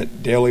mindset,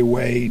 daily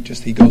way,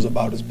 just he goes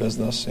about his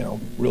business,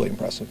 really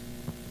impressive.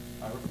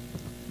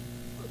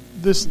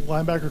 This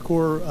linebacker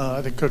core,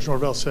 I think Coach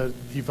Norvell said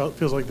he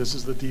feels like this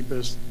is the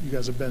deepest you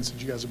guys have been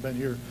since you guys have been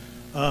here.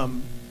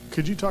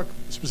 Could you talk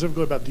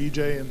specifically about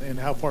DJ and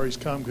how far he's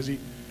come? Because he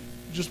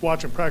just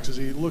watching practice,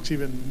 he looks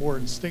even more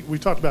instinct. We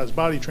talked about his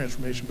body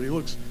transformation, but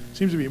he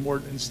seems to be more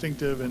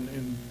instinctive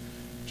and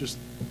just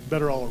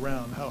better all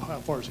around. How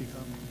far has he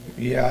come?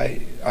 Yeah,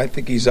 I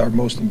think he's our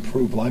most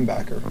improved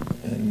linebacker,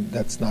 and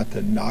that's not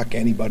to knock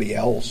anybody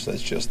else.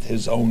 That's just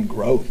his own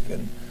growth,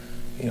 and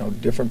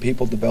different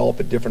people develop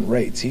at different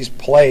rates. He's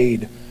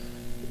played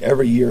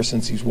every year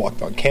since he's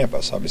walked on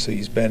campus. Obviously,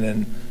 he's been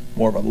in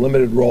more of a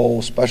limited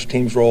role, special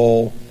teams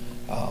role,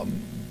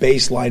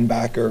 base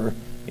linebacker,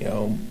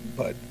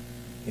 but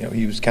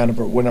he was kind of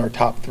in our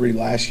top 3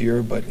 last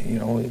year, but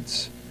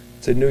it's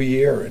a new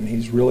year, and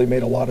he's really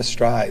made a lot of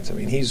strides. I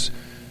mean, he's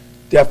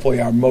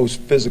definitely our most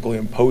physically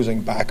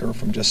imposing backer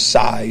from just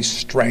size,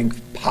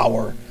 strength,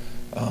 power.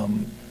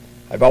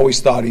 I've always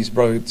thought he's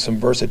brought some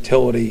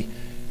versatility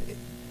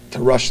to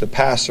rush the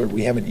passer.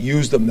 We haven't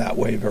used him that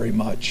way very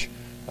much,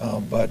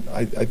 but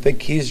I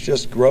think his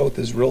just growth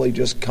has really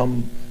just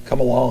come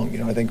along.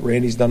 I think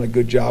Randy's done a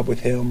good job with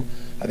him.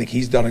 I think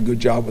he's done a good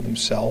job with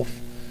himself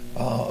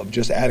of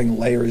just adding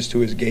layers to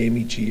his game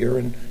each year,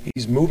 and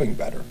he's moving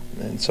better.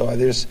 And so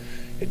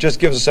it just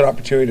gives us an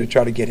opportunity to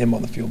try to get him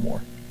on the field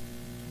more.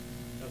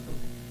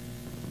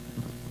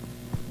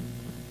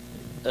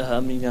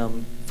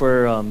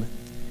 For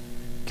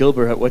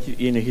Gilbert,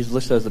 he's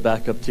listed as a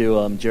backup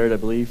to Jared, I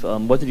believe.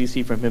 What did you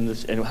see from him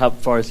and how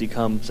far has he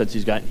come since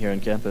he's gotten here on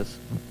campus?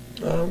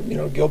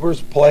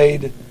 Gilbert's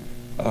played.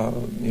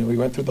 We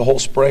went through the whole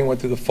spring,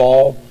 went through the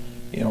fall.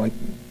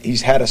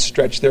 He's had a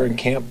stretch there in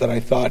camp that I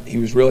thought he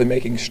was really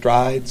making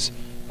strides.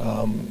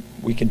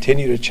 We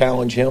continue to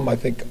challenge him. I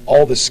think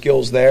all the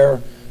skills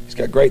there. He's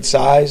got great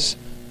size.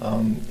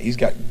 He's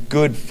got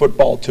good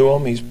football to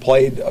him. He's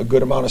played a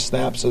good amount of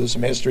snaps, so there's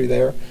some history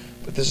there.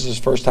 But this is his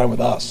first time with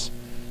us.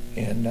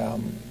 And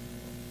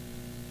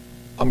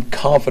I'm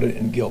confident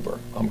in Gilbert.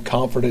 I'm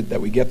confident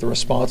that we get the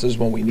responses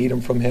when we need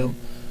them from him.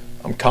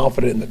 I'm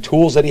confident in the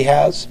tools that he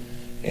has.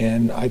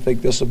 And I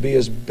think this will be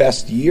his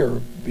best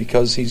year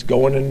because he's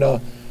going in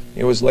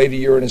his later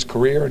year in his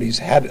career, and he's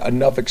had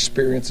enough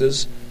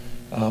experiences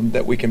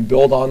that we can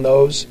build on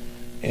those.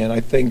 And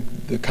I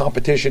think the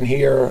competition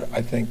here,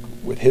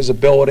 with his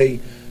ability,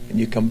 and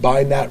you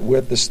combine that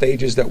with the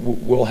stages that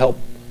will help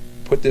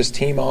put this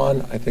team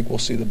on, I think we'll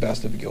see the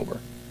best of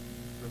Gilbert.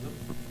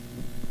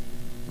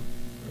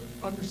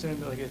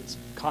 Understand that it's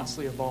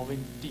constantly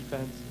evolving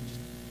defense and just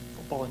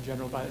football in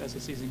general as the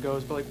season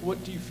goes, but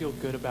what do you feel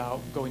good about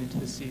going into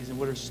the season?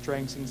 What are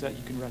strengths, things that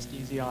you can rest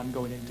easy on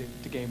going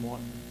into game one?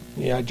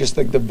 Yeah, I just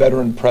think the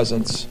veteran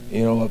presence,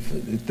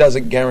 it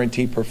doesn't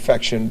guarantee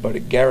perfection, but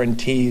it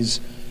guarantees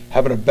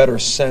having a better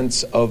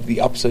sense of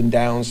the ups and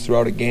downs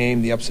throughout a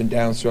game, the ups and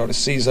downs throughout a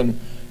season.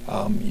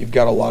 You've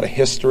got a lot of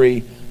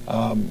history,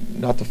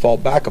 not to fall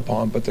back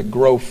upon, but to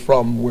grow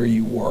from where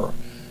you were.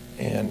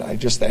 And I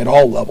just, at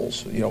all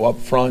levels, up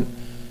front,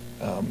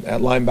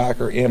 at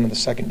linebacker, and in the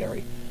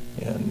secondary.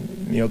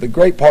 And, the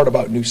great part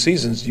about new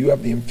seasons, you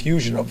have the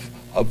infusion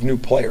of new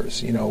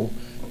players,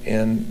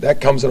 and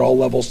that comes at all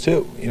levels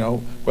too,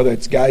 whether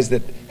it's guys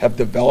that have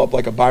developed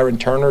like a Byron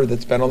Turner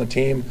that's been on the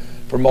team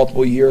for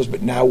multiple years,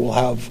 but now will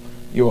have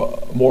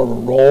more of a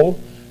role,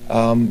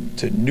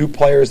 to new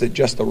players that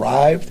just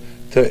arrived,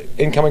 to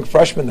incoming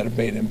freshmen that have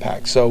made an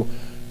impact. So,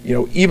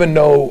 even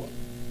though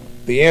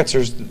the answer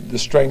is the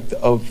strength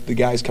of the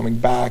guys coming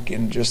back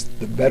and just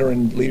the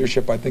veteran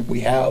leadership I think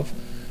we have,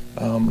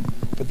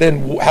 but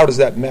then how does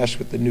that mesh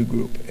with the new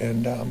group?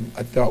 And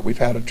I thought we've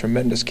had a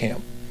tremendous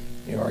camp.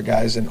 Our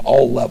guys in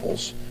all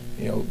levels,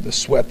 the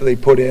sweat that they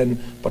put in,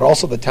 but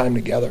also the time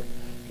together.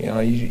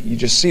 You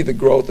just see the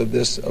growth of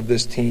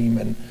this team,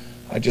 and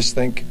I just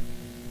think,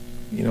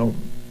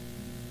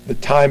 the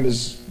time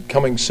is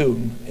coming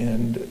soon,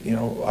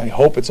 and I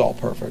hope it's all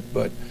perfect.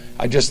 But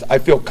I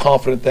feel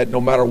confident that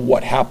no matter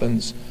what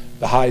happens,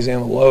 the highs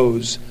and the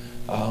lows,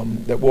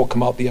 that we'll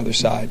come out the other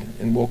side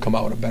and we'll come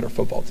out a better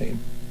football team.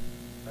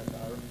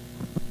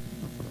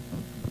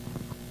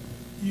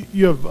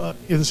 You have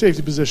in the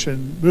safety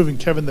position, moving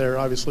Kevin there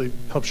obviously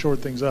helps short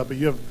things up, but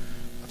you have,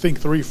 I think,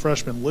 3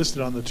 freshmen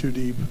listed on the 2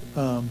 deep.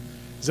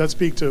 Does that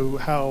speak to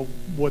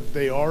what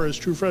they are as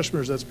true freshmen,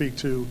 or does that speak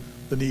to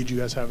the need you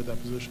guys have at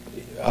that position?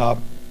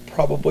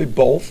 Probably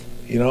both,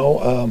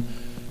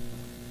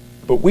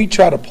 but we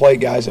try to play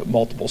guys at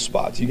multiple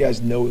spots. You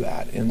guys know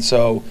that. And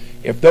so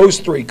if those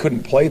 3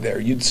 couldn't play there,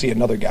 you'd see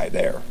another guy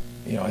there.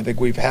 I think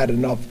we've got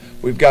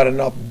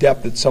enough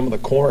depth at some of the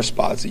corner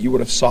spots that you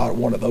would have saw at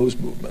one of those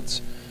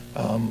movements.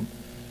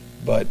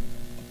 But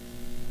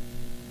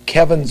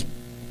Kevin's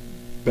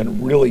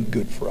been really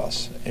good for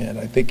us, and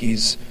I think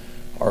he's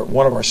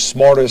one of our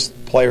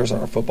smartest players on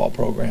our football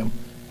program.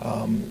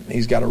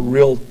 He's got a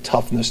real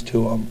toughness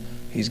to him.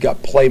 He's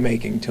got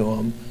playmaking to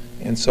him.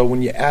 And so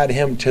when you add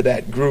him to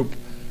that group,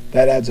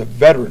 that adds a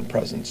veteran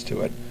presence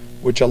to it,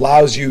 which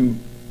allows you,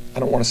 I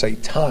don't want to say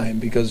time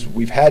because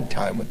we've had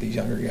time with these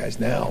younger guys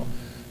now,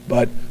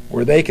 but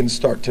where they can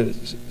start to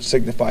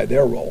signify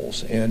their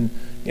roles. And,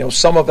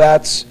 some of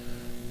that's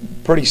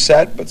pretty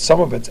set, but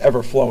some of it's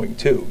ever-flowing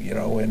too,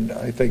 and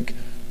I think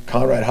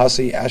Conrad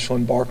Hussey,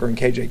 Ashlyn Barker, and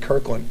KJ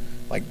Kirkland,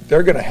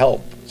 they're going to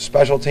help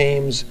special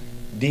teams,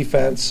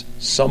 defense,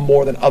 some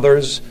more than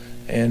others,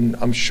 and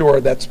I'm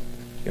sure that's,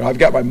 I've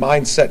got my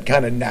mindset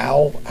kind of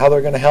now how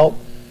they're going to help,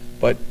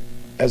 but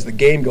as the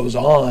game goes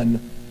on,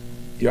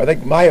 I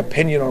think my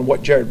opinion on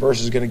what Jared Verse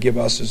is going to give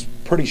us is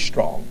pretty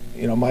strong.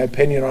 My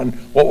opinion on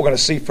what we're going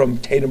to see from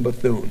Tatum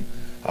Bethune,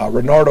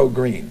 Renardo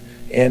Green,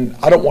 and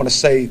I don't want to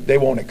say they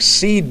won't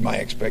exceed my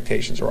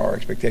expectations or our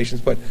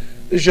expectations, but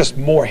there's just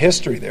more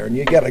history there, and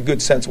you get a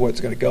good sense of where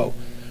it's going to go.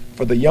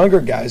 For the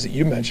younger guys that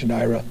you mentioned,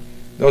 Ira,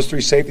 those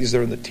three safeties that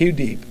are in the two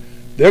deep,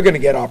 they're going to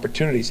get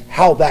opportunities.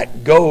 How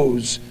that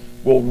goes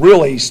will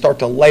really start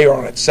to layer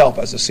on itself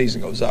as the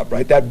season goes up,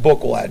 right? That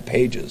book will add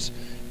pages.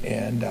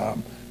 And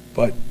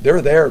but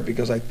they're there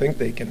because I think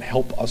they can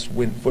help us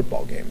win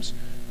football games.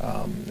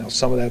 Now,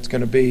 some of that's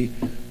going to be,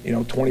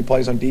 20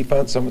 plays on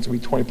defense. Some of it's going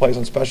to be 20 plays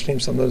on special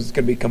teams. Some of those is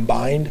going to be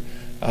combined.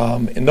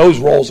 And those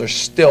roles are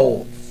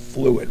still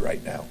fluid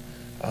right now.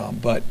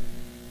 But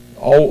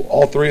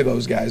all three of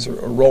those guys are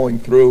rolling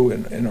through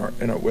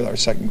with our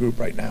second group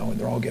right now, and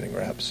they're all getting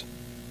reps.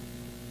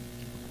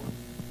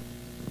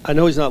 I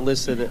know he's not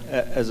listed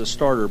as a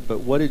starter,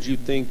 but what did you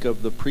think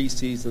of the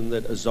preseason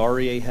that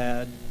Azarie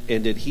had?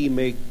 And did he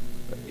make,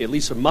 at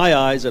least in my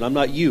eyes, and I'm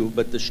not you,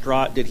 but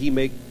did he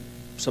make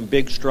some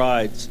big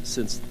strides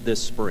since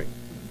this spring?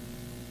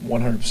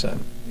 100%.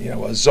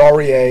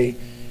 Azarie,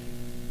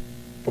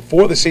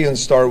 before the season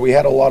started, we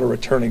had a lot of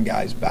returning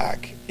guys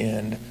back.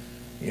 And,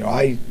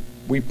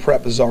 we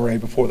prepped Azarie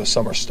before the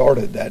summer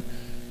started that,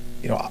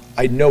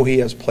 I know he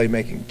has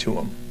playmaking to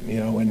him.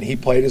 And he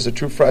played as a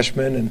true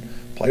freshman and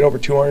played over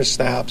 200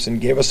 snaps and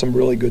gave us some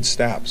really good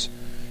snaps.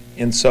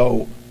 And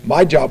so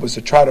my job was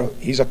to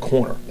he's a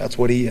corner. That's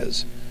what he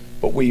is.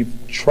 But we've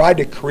tried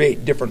to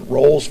create different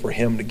roles for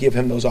him to give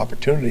him those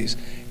opportunities.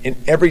 And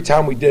every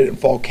time we did it in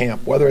fall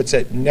camp, whether it's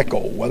at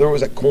nickel, whether it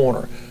was at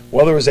corner,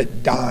 whether it was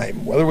at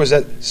dime, whether it was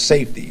at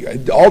safety,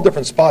 all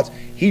different spots,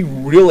 he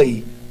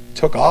really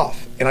took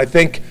off. And I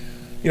think,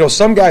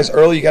 some guys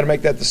early, you got to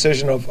make that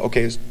decision of,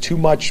 okay, is too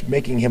much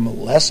making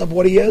him less of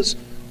what he is?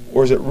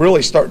 Or is it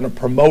really starting to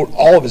promote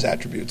all of his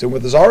attributes? And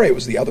with Azarie, it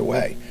was the other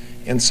way.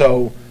 And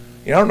so,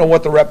 I don't know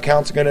what the rep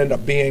counts are going to end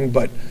up being,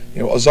 but,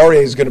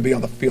 Azarie is going to be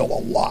on the field a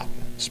lot.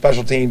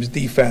 Special teams,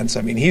 defense.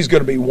 I mean, he's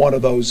going to be one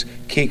of those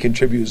key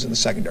contributors in the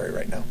secondary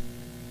right now.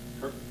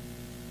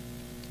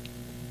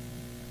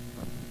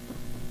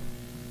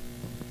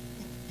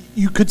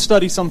 You could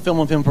study some film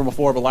of him from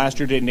before, but last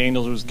year, Jaden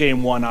Daniels, was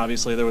game one,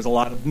 obviously. There was a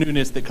lot of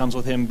newness that comes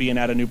with him being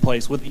at a new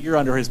place. With a year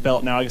under his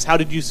belt now, I guess, how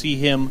did you see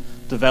him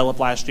develop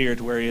last year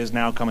to where he is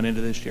now coming into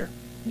this year?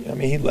 I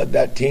mean, he led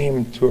that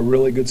team to a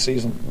really good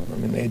season. I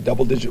mean, they had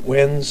double-digit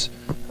wins,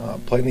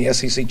 played in the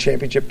SEC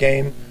championship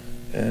game,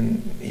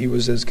 and he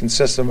was as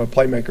consistent of a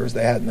playmaker as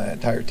they had in that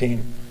entire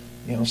team.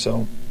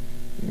 So,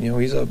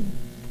 he's a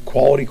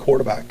quality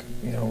quarterback.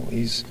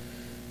 He's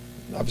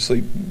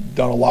obviously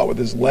done a lot with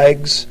his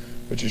legs,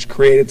 which has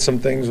created some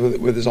things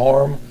with his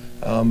arm.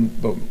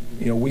 But,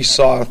 we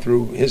saw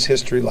through his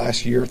history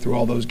last year, through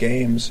all those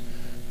games,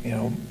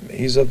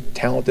 he's a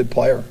talented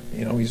player.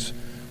 He's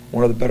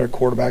one of the better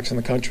quarterbacks in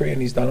the country,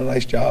 and he's done a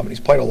nice job. And he's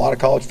played a lot of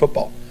college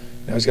football.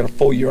 He's got a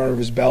full year under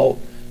his belt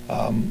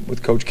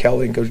with Coach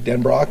Kelly and Coach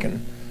Denbrock,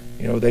 and,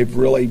 they've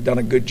really done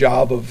a good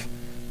job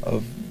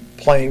of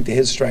playing to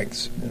his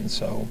strengths. And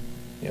so,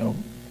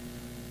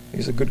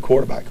 he's a good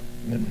quarterback.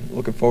 And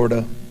looking forward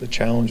to the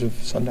challenge of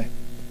Sunday.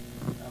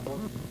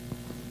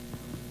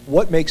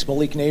 What makes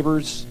Malik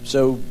Neighbors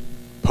so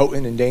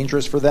potent and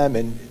dangerous for them?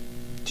 And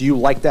do you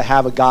like to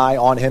have a guy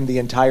on him the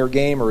entire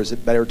game, or is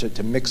it better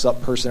to mix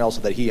up personnel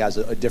so that he has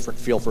a different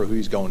feel for who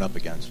he's going up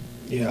against?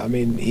 Yeah, I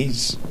mean,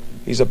 he's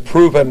a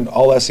proven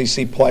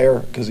all-SEC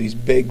player because he's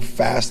big,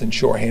 fast, and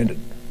short-handed.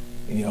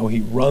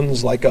 He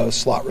runs like a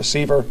slot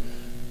receiver,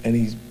 and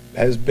he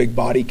has big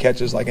body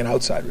catches like an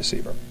outside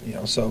receiver.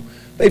 So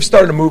they've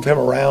started to move him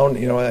around.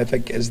 I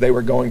think as they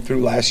were going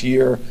through last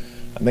year,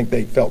 I think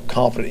they felt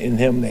confident in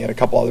him. They had a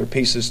couple other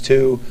pieces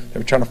too. They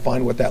were trying to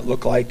find what that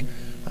looked like.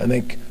 I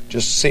think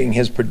just seeing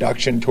his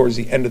production towards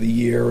the end of the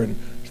year and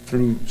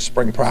through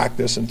spring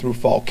practice and through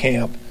fall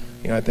camp,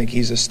 I think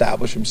he's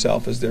established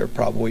himself as their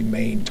probably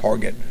main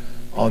target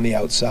on the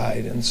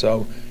outside. And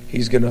so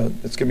it's going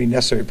to be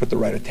necessary to put the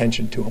right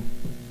attention to him.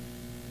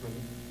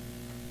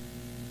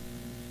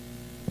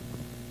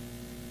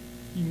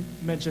 You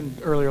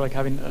mentioned earlier,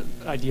 having an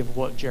idea of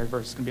what Jared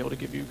Verse is going to be able to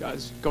give you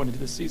guys going into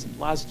this season.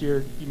 Last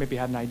year, you maybe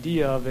had an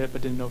idea of it,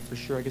 but didn't know for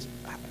sure. I guess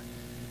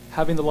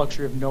having the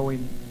luxury of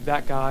knowing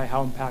that guy,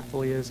 how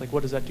impactful he is,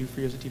 what does that do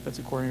for you as a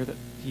defensive coordinator, that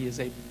he is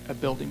a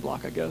building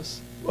block, I guess?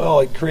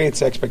 Well, it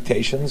creates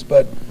expectations,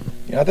 but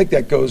I think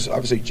that goes,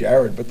 obviously,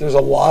 Jared, but there's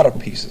a lot of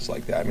pieces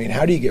like that. I mean,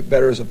 how do you get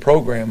better as a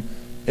program?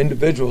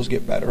 Individuals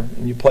get better,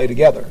 and you play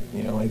together.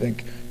 I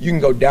think you can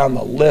go down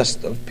the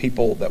list of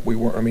people that we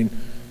weren't. I mean,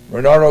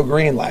 Renardo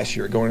Green last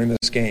year going into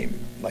this game,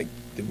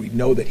 did we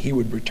know that he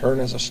would return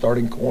as a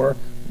starting corner?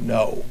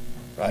 No,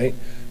 right?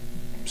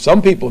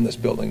 Some people in this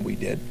building we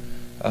did.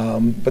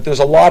 But there's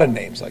a lot of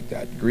names like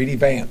that. Greedy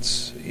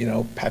Vance,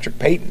 Patrick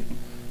Payton,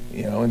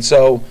 and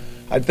so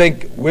I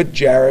think with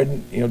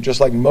Jared, just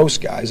like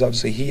most guys,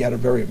 obviously he had a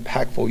very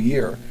impactful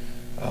year.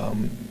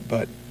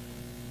 But,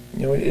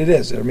 it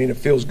is. I mean, it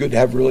feels good to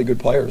have really good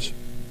players.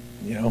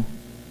 I'm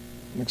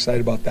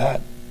excited about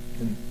that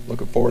and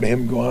looking forward to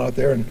him going out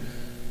there and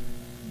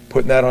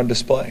putting that on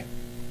display.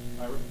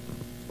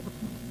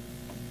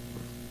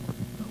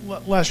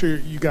 Last year,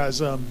 you guys,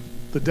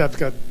 the depth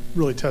got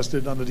really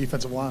tested on the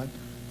defensive line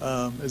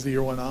as the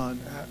year went on.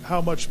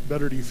 How much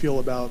better do you feel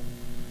about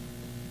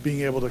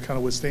being able to kind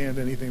of withstand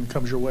anything that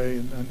comes your way?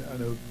 And I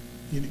know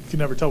you can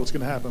never tell what's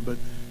going to happen, but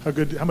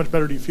how much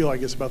better do you feel, I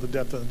guess, about the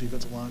depth on the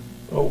defensive line?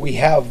 Well, we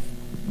have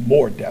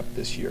more depth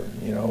this year.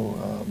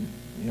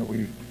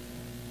 We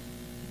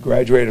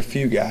graduated a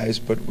few guys,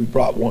 but we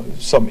brought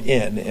some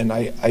in, and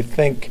I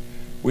think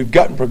we've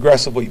gotten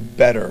progressively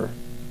better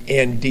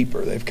and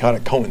deeper. They've kind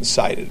of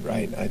coincided,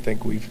 right? I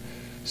think we've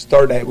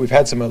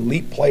had some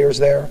elite players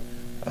there,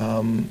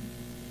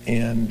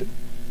 and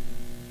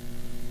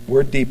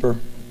we're deeper,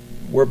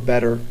 we're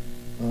better.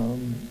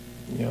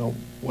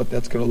 What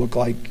that's going to look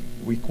like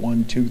week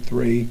 1, 2,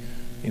 3,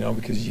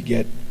 because you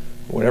get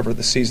whatever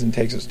the season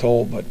takes its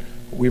toll, but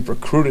we've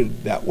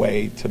recruited that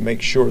way to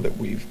make sure that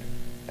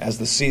as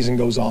the season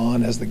goes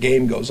on, as the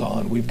game goes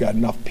on, we've got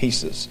enough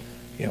pieces.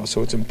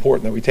 So it's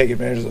important that we take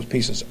advantage of those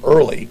pieces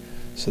early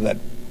so that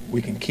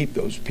we can keep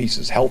those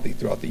pieces healthy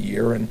throughout the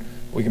year and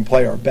we can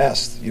play our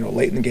best,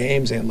 late in the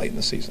games and late in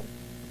the season.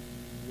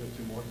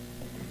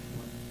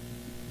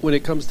 When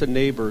it comes to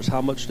neighbors,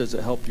 how much does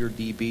it help your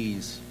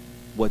DBs,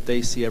 what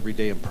they see every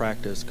day in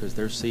practice? Because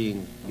they're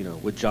seeing,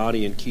 with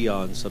Johnny and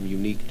Keon, some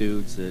unique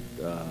dudes that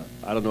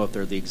I don't know if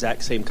they're the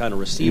exact same kind of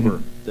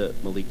receiver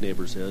that Malik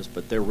Neighbors is,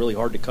 but they're really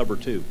hard to cover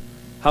too.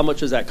 How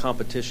much does that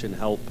competition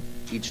help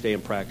each day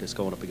in practice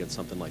going up against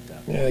something like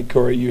that? Yeah,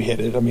 Corey, you hit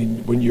it. I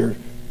mean, when your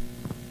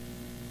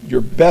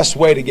best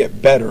way to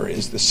get better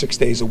is the 6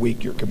 days a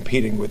week you're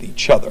competing with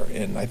each other.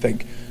 And I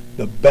think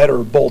the better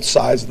both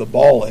sides of the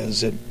ball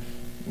is, that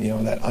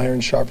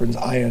iron sharpens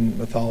iron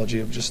mythology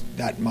of just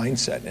that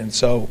mindset. And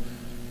so,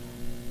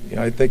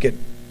 I think it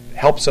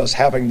helps us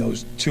having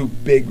those two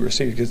big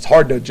receivers. It's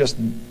hard to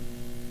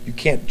you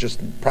can't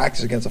just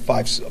practice against a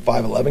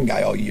 5'11"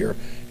 guy all year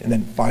and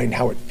then find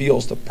how it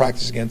feels to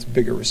practice against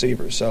bigger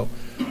receivers. So,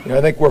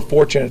 I think we're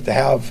fortunate to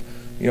have,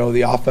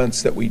 the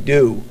offense that we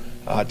do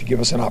to give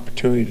us an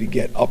opportunity to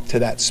get up to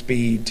that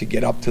speed, to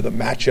get up to the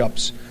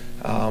matchups.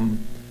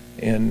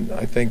 And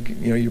I think,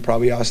 you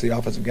probably ask the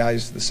offensive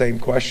guys the same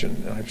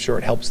question, and I'm sure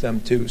it helps them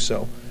too.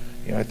 So,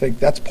 I think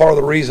that's part of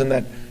the reason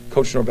that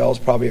Coach Norvell has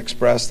probably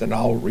expressed, and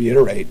I'll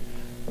reiterate,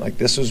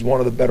 this is one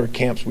of the better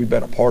camps we've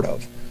been a part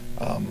of.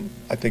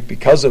 I think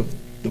because of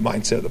the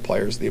mindset of the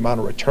players, the amount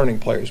of returning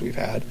players we've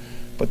had,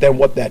 but then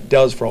what that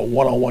does for a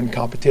one-on-one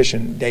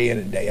competition day in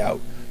and day out.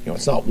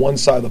 It's not one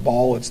side of the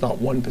ball, it's not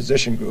one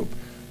position group.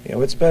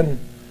 It's been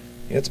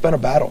a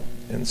battle,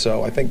 and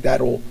so I think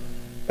that'll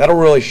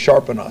really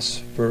sharpen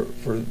us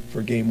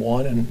for game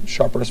 1 and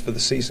sharpen us for the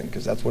season,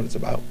 because that's what it's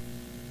about.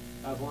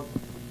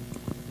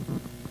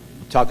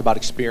 Talk about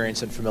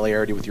experience and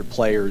familiarity with your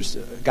players.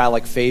 A guy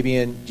like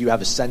Fabian, do you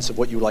have a sense of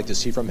what you would like to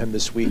see from him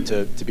this week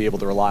to be able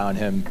to rely on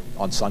him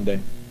on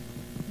Sunday?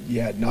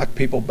 Yeah, knock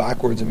people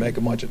backwards and make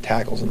a bunch of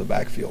tackles in the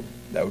backfield.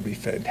 That would be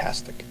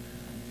fantastic.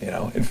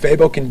 And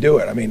Fabo can do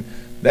it. I mean,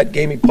 that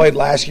game he played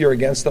last year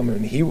against them,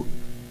 and it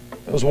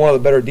was one of the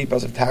better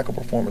defensive tackle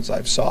performances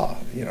I've saw.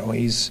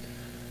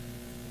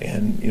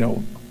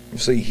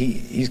 Obviously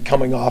he's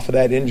coming off of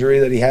that injury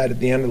that he had at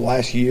the end of the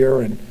last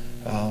year,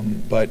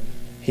 but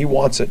he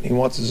wants it. He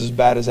wants it as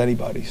bad as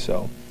anybody.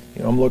 So,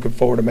 I'm looking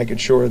forward to making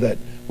sure that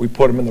we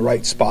put him in the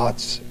right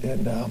spots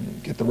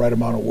and get the right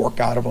amount of work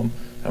out of him.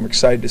 I'm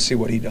excited to see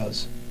what he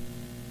does.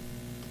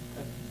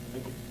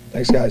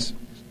 Thanks, guys.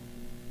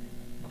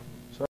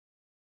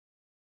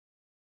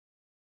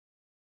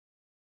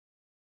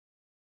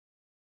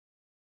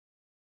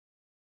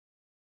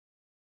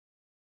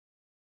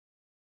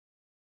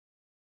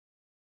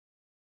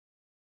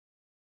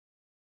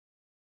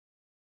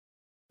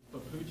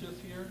 Papucha's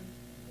here.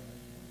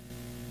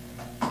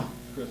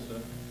 Krista,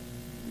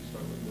 we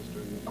start with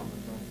Mr. in the front.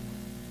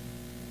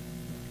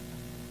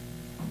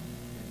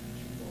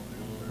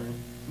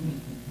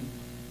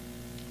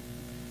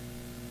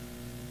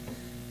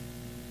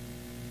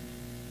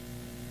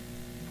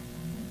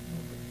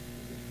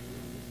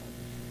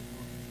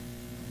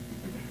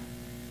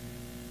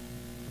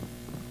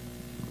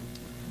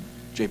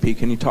 JP,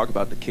 can you talk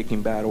about the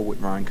kicking battle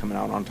with Ryan coming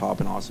out on top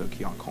and also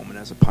Keon Coleman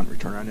as a punt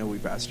returner? I know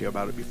we've asked you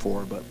about it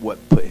before, but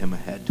what put him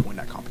ahead to win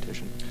that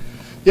competition?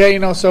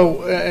 Yeah,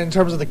 so in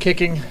terms of the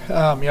kicking,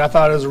 I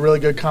thought it was a really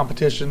good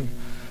competition.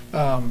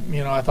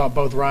 I thought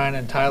both Ryan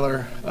and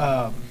Tyler,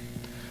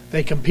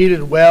 they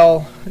competed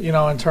well,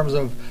 in terms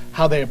of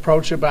how they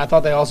approach it, but I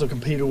thought they also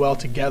competed well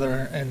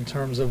together in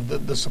terms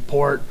of the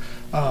support,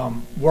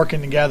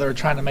 working together,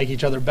 trying to make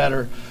each other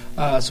better.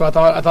 So I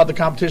thought the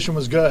competition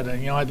was good,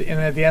 and at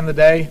the end of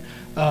the day,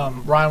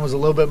 Ryan was a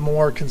little bit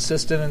more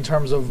consistent in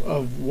terms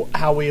of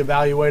how we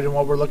evaluated and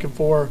what we're looking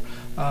for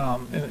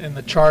in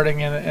the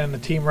charting and the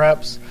team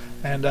reps.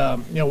 And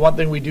one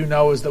thing we do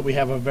know is that we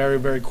have a very,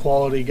 very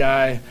quality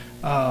guy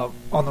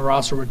on the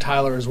roster with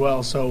Tyler as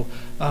well. So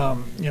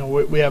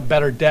we have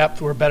better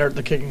depth. We're better at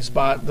the kicking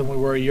spot than we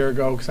were a year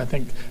ago, because I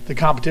think the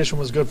competition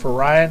was good for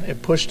Ryan.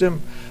 It pushed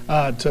him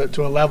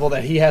to a level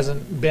that he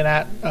hasn't been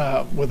at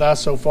with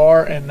us so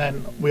far. And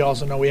then we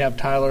also know we have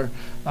Tyler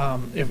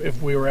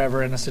if we were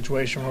ever in a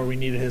situation where we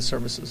needed his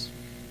services.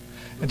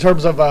 In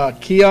terms of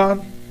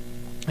Keon,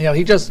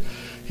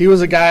 he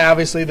was a guy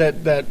obviously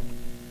that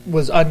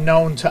was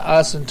unknown to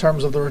us in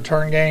terms of the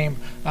return game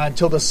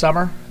until the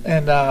summer,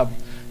 and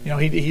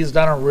he's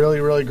done a really,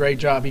 really great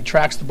job. He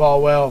tracks the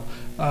ball well.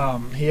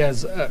 He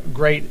has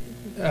great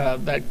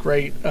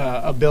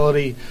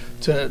ability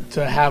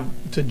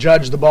to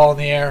judge the ball in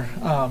the air.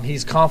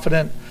 He's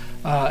confident,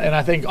 and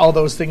I think all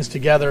those things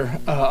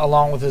together,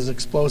 along with his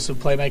explosive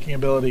playmaking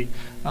ability,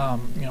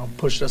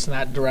 pushed us in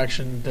that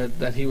direction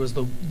that he was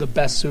the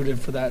best suited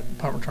for that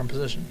punt return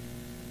position.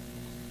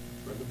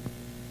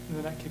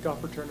 And then that kickoff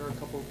returner, a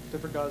couple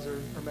different guys are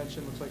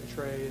mentioned. Looks like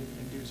Trey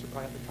and Deuce are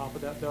probably at the top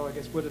of that, though. I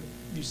guess what have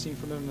you seen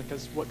from them?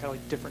 Because what kind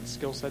of different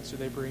skill sets do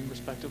they bring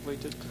respectively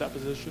to that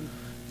position?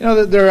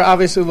 They're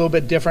obviously a little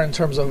bit different in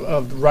terms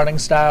of running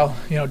style.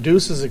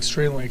 Deuce is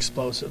extremely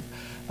explosive.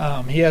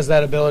 He has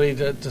that ability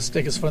to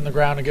stick his foot in the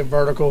ground and get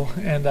vertical,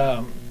 and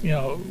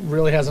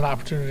really has an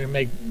opportunity to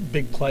make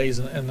big plays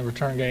in the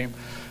return game.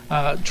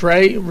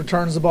 Trey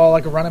returns the ball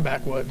like a running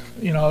back would,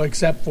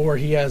 except for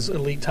he has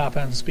elite top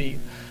end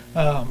speed.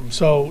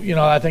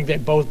 I think they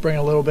both bring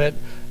a little bit,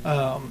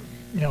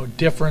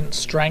 different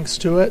strengths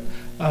to it.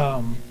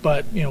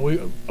 But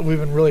we've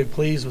been really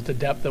pleased with the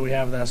depth that we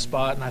have at that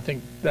spot, and I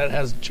think that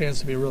has a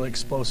chance to be a really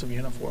explosive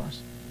unit for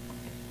us.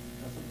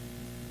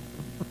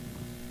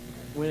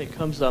 When it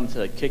comes to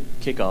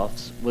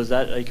kickoffs, was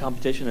that a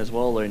competition as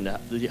well, or how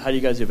do you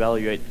guys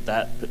evaluate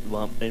that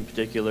in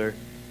particular?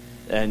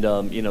 And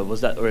was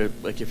that, or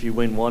like if you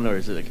win one, or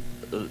is it like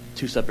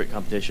two separate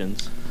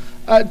competitions?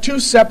 Two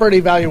separate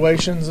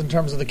evaluations in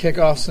terms of the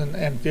kickoffs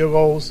and field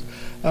goals.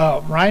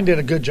 Ryan did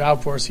a good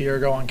job for us a year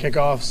ago on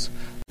kickoffs,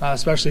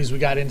 especially as we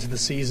got into the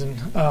season.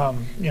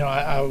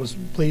 I was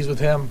pleased with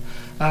him,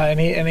 and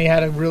he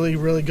had a really,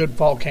 really good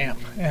fall camp.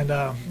 And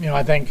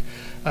I think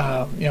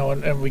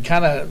and we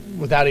kind of,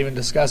 without even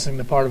discussing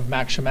the part of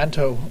Max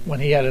Shimento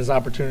when he had his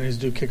opportunities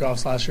to do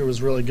kickoffs last year,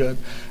 was really good.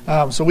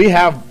 So we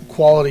have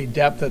quality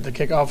depth at the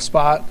kickoff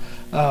spot.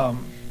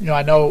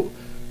 I know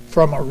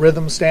from a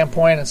rhythm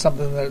standpoint, it's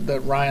something that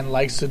Ryan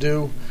likes to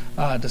do,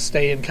 to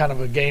stay in kind of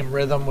a game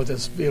rhythm with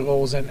his field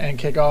goals and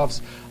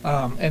kickoffs.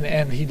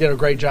 And he did a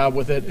great job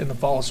with it in the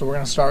fall. So we're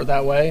going to start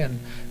that way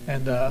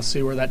and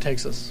see where that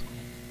takes us.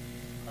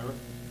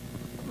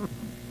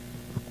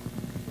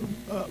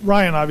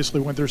 Ryan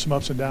obviously went through some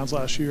ups and downs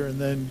last year, and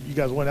then you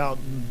guys went out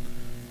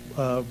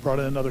and brought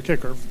in another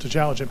kicker to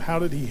challenge him. How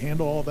did he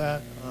handle all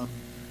that,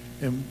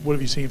 and what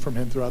have you seen from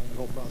him throughout the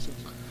whole process?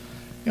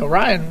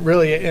 Ryan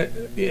really,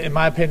 in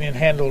my opinion,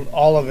 handled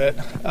all of it,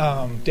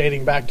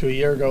 dating back to a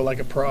year ago like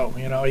a pro.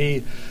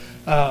 He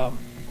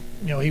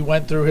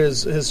went through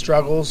his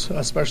struggles,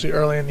 especially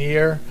early in the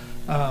year.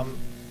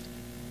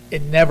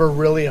 It never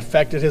really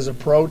affected his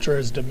approach or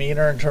his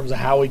demeanor in terms of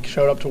how he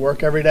showed up to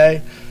work every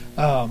day.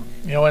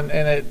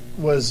 And it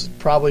was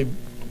probably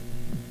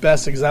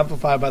best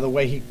exemplified by the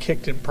way he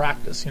kicked in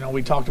practice.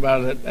 We talked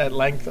about it at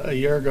length a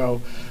year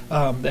ago,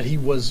 that he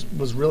was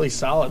really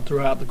solid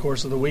throughout the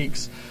course of the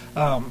weeks.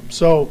 I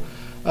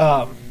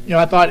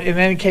thought, and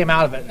then he came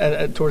out of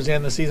it towards the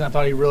end of the season. I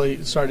thought he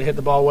really started to hit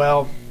the ball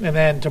well, and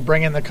then to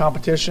bring in the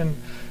competition,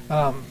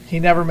 he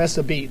never missed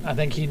a beat. I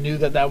think he knew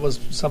that was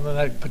something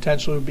that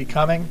potentially would be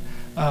coming.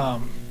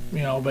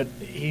 But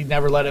he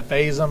never let it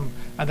faze him.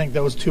 I think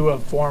those two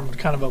have formed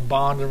kind of a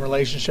bond and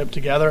relationship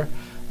together.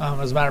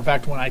 As a matter of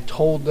fact, when I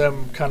told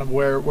them kind of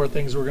where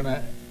things were going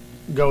to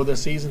go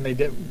this season, they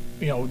did.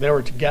 They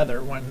were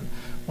together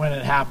when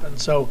it happened.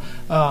 So,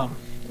 I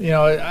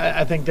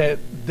think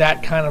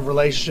that kind of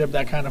relationship,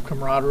 that kind of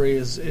camaraderie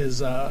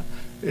is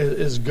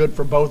good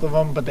for both of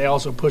them. But they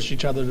also push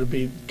each other to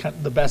be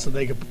the best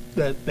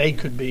that they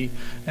could be.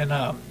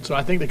 And so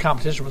I think the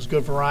competition was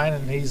good for Ryan,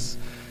 and he's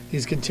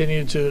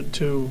continued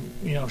to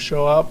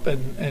show up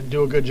and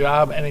do a good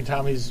job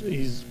anytime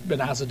he's been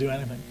asked to do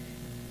anything.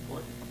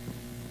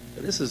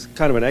 This is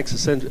kind of an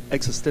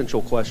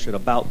existential question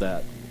about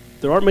that.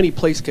 There aren't many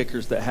place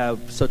kickers that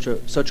have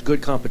such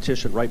good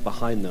competition right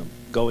behind them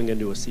going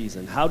into a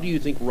season. How do you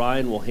think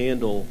Ryan will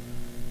handle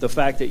the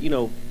fact that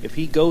if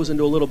he goes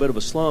into a little bit of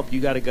a slump,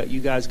 you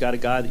guys got a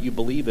guy that you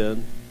believe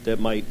in that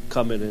might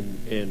come in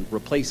and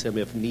replace him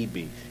if need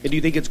be? And do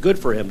you think it's good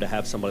for him to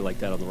have somebody like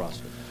that on the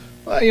roster?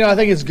 Well, I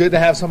think it's good to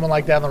have someone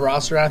like that on the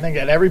roster. I think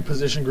at every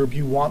position group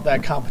you want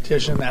that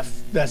competition,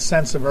 that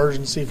sense of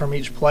urgency from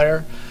each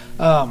player.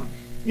 But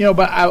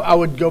I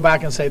would go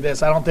back and say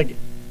this. I don't think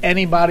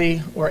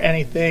anybody or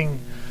anything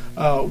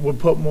would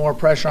put more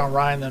pressure on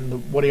Ryan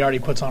than what he already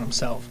puts on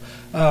himself.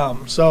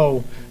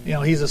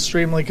 He's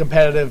extremely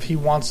competitive. He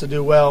wants to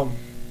do well.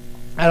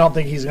 I don't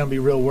think he's going to be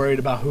real worried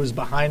about who's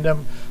behind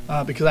him.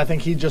 because I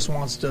think he just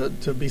wants to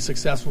be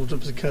successful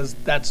just because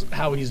that's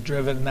how he's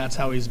driven and that's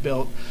how he's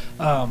built.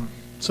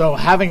 So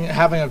having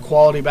a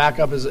quality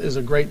backup is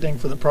a great thing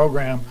for the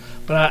program,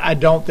 but I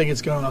don't think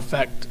it's going to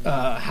affect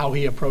how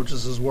he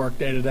approaches his work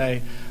day to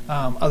day,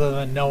 other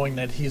than knowing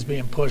that he's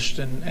being pushed,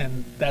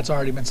 and that's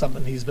already been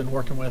something he's been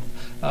working with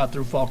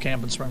through fall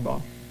camp and spring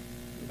ball.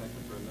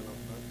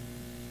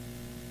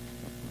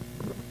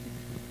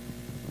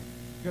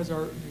 You guys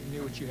you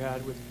knew what you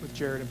had with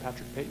Jared and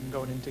Patrick Payton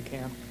going into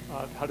camp.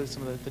 How did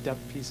some of the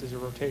depth pieces or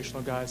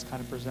rotational guys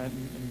kind of present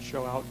and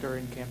show out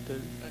during camp?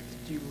 Do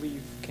you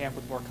leave camp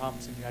with more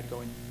confidence than you had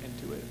going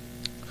into it?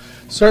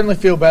 Certainly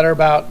feel better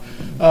about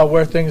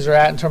where things are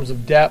at in terms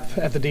of depth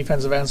at the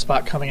defensive end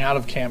spot coming out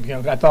of camp.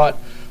 I thought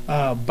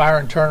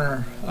Byron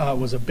Turner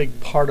was a big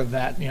part of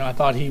that. I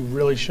thought he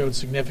really showed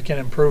significant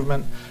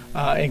improvement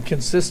and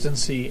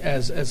consistency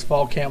as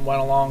fall camp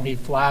went along. He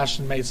flashed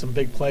and made some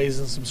big plays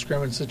in some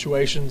scrimmage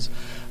situations,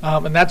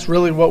 and that's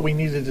really what we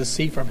needed to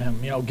see from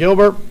him.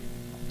 Gilbert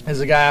is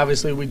a guy,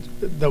 obviously,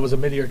 that was a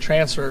mid-year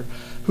transfer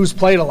who's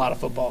played a lot of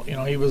football.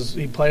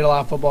 He played a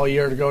lot of football a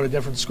year to go to a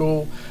different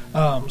school,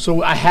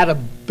 so I had a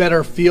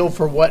better feel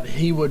for what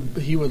he would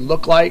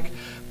look like.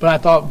 But I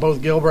thought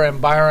both Gilbert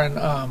and Byron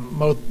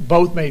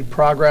both made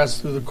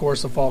progress through the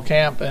course of fall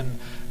camp and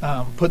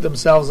put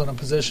themselves in a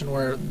position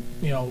where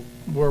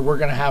where we're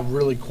going to have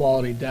really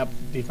quality depth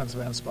defensive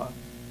end spot.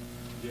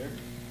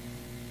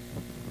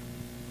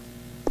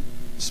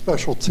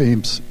 Special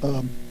teams.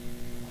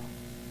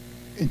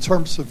 In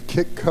terms of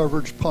kick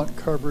coverage, punt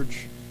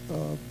coverage,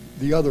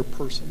 the other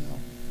personnel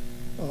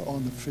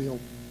on the field,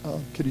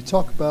 can you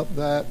talk about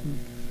that and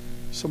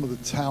some of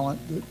the talent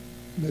that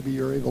maybe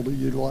you're able to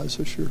utilize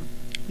this year?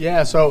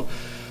 Yeah, so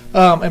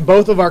in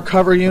both of our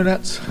cover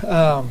units,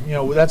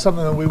 that's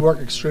something that we work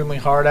extremely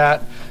hard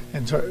at,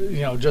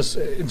 just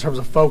in terms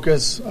of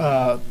focus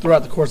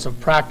throughout the course of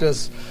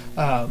practice,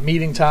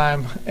 meeting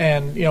time,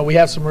 and we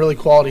have some really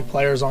quality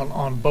players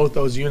on both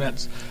those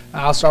units.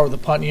 I'll start with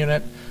the punt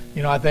unit.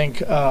 I think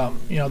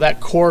that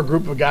core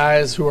group of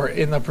guys who are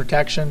in the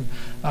protection.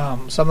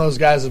 Some of those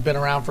guys have been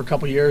around for a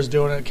couple years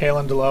doing it.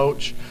 Kalen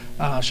DeLoach,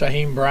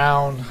 Shaheem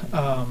Brown,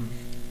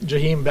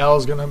 Jaheim Bell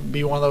is going to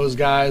be one of those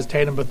guys.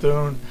 Tatum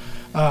Bethune.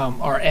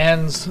 Our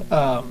ends,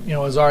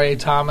 Azaria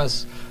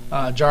Thomas,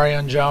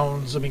 Jarian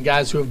Jones.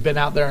 Guys who have been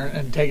out there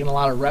and taken a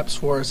lot of reps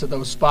for us at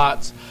those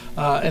spots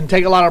and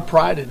take a lot of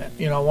pride in it.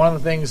 One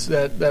of the things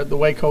that the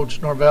way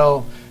Coach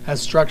Norvell has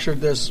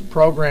structured this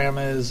program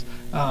is,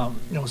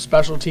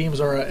 special teams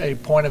are a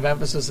point of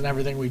emphasis in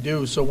everything we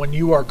do. So when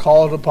you are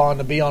called upon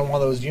to be on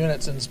one of those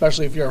units, and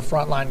especially if you're a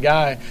frontline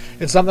guy,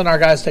 it's something our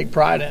guys take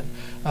pride in.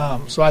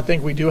 So I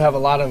think we do have a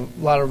lot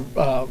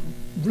of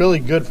really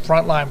good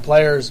frontline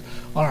players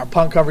on our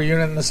punt cover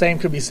unit, and the same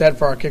could be said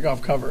for our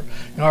kickoff cover.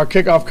 Our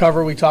kickoff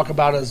cover we talk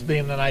about as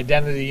being an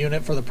identity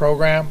unit for the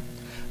program,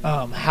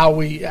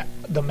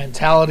 the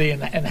mentality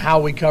and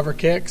how we cover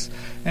kicks.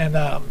 And,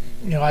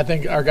 I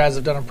think our guys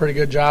have done a pretty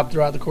good job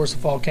throughout the course of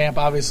fall camp.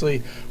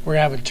 Obviously, we're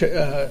going to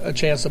have a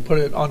chance to put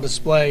it on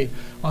display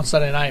on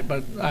Sunday night,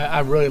 but I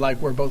really like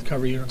where both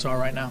cover units are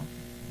right now.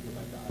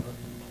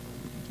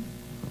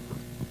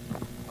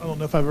 I don't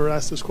know if I've ever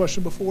asked this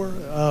question before.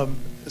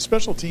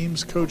 Special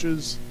teams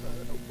coaches,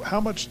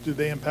 how much do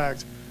they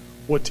impact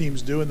what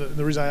teams do? And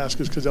the reason I ask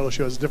is because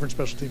LSU has a different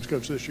special teams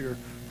coach this year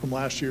from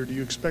last year. Do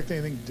you expect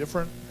anything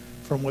different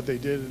from what they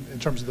did in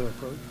terms of their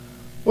approach?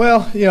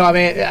 Well,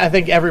 I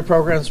think every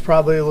program is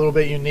probably a little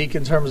bit unique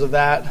in terms of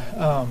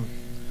that.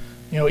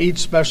 Each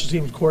special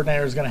teams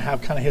coordinator is going to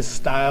have kind of his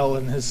style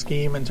and his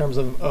scheme in terms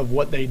of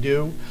what they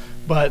do,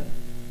 but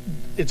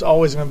it's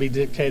always going to be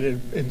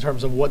dictated in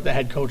terms of what the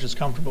head coach is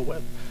comfortable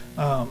with.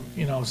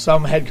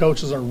 Some head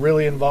coaches are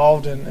really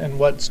involved in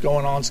what's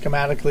going on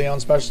schematically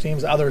on special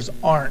teams. Others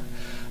aren't.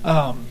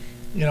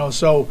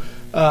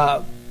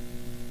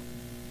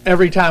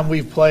 Every time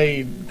we've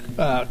played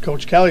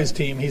Coach Kelly's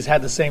team, he's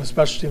had the same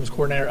special teams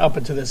coordinator up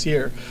until this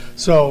year.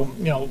 So,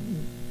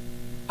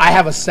 I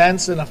have a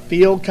sense and a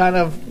feel kind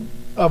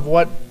of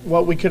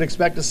what we could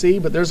expect to see,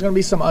 but there's going to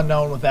be some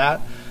unknown with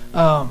that.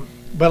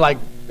 But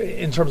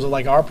in terms of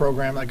our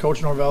program,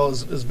 Coach Norvell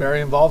is very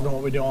involved in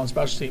what we do on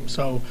special teams.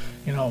 So,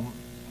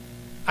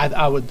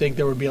 I would think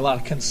there would be a lot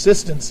of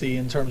consistency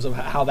in terms of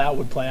how that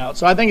would play out.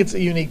 So I think it's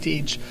unique to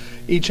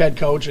each head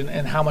coach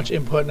and how much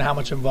input and how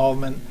much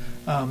involvement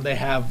they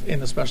have in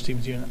the special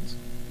teams units.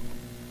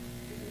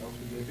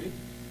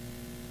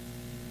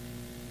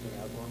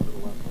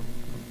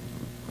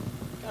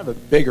 Kind of a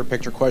bigger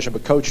picture question,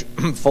 but Coach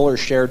Fuller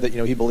shared that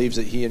he believes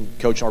that he and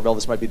Coach Norvell,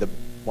 this might be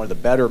one of the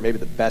better, maybe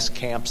the best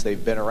camps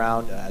they've been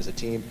around as a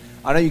team.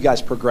 I know you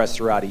guys progress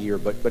throughout a year,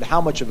 but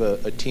how much of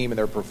a team and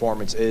their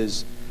performance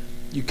is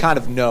you kind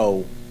of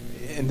know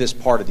in this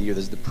part of the year,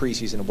 this is the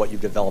preseason of what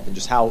you've developed, and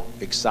just how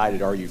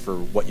excited are you for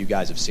what you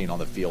guys have seen on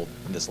the field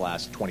in this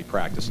last 20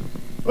 practices?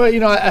 Well,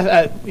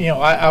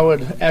 I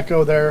would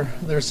echo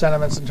their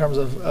sentiments in terms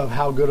of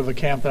how good of a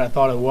camp that I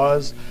thought it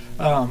was,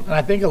 and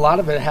I think a lot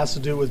of it has to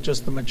do with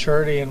just the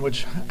maturity in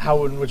which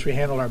we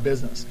handled our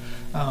business.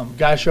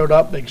 Guys showed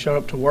up; they showed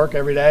up to work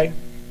every day.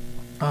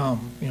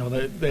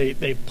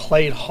 They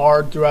played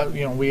hard throughout.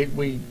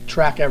 We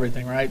track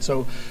everything, right?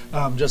 So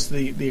just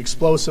the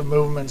explosive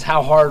movements,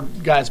 how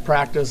hard guys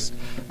practiced,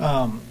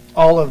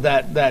 all of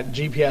that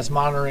GPS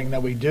monitoring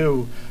that we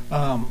do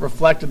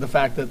reflected the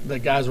fact that the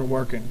guys were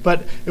working.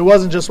 But it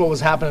wasn't just what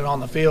was happening on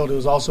the field. It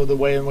was also the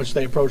way in which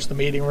they approached the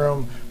meeting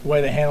room, the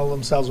way they handled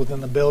themselves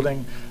within the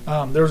building.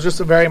 There was just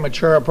a very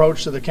mature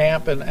approach to the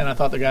camp, and I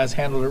thought the guys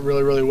handled it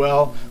really, really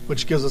well,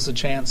 which gives us a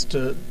chance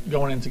to,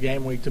 going into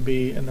game week, to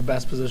be in the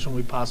best position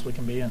we possibly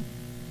can be in.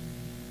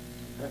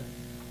 Okay.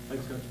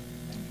 Thanks, Coach.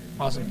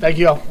 Awesome. Thank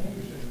you all.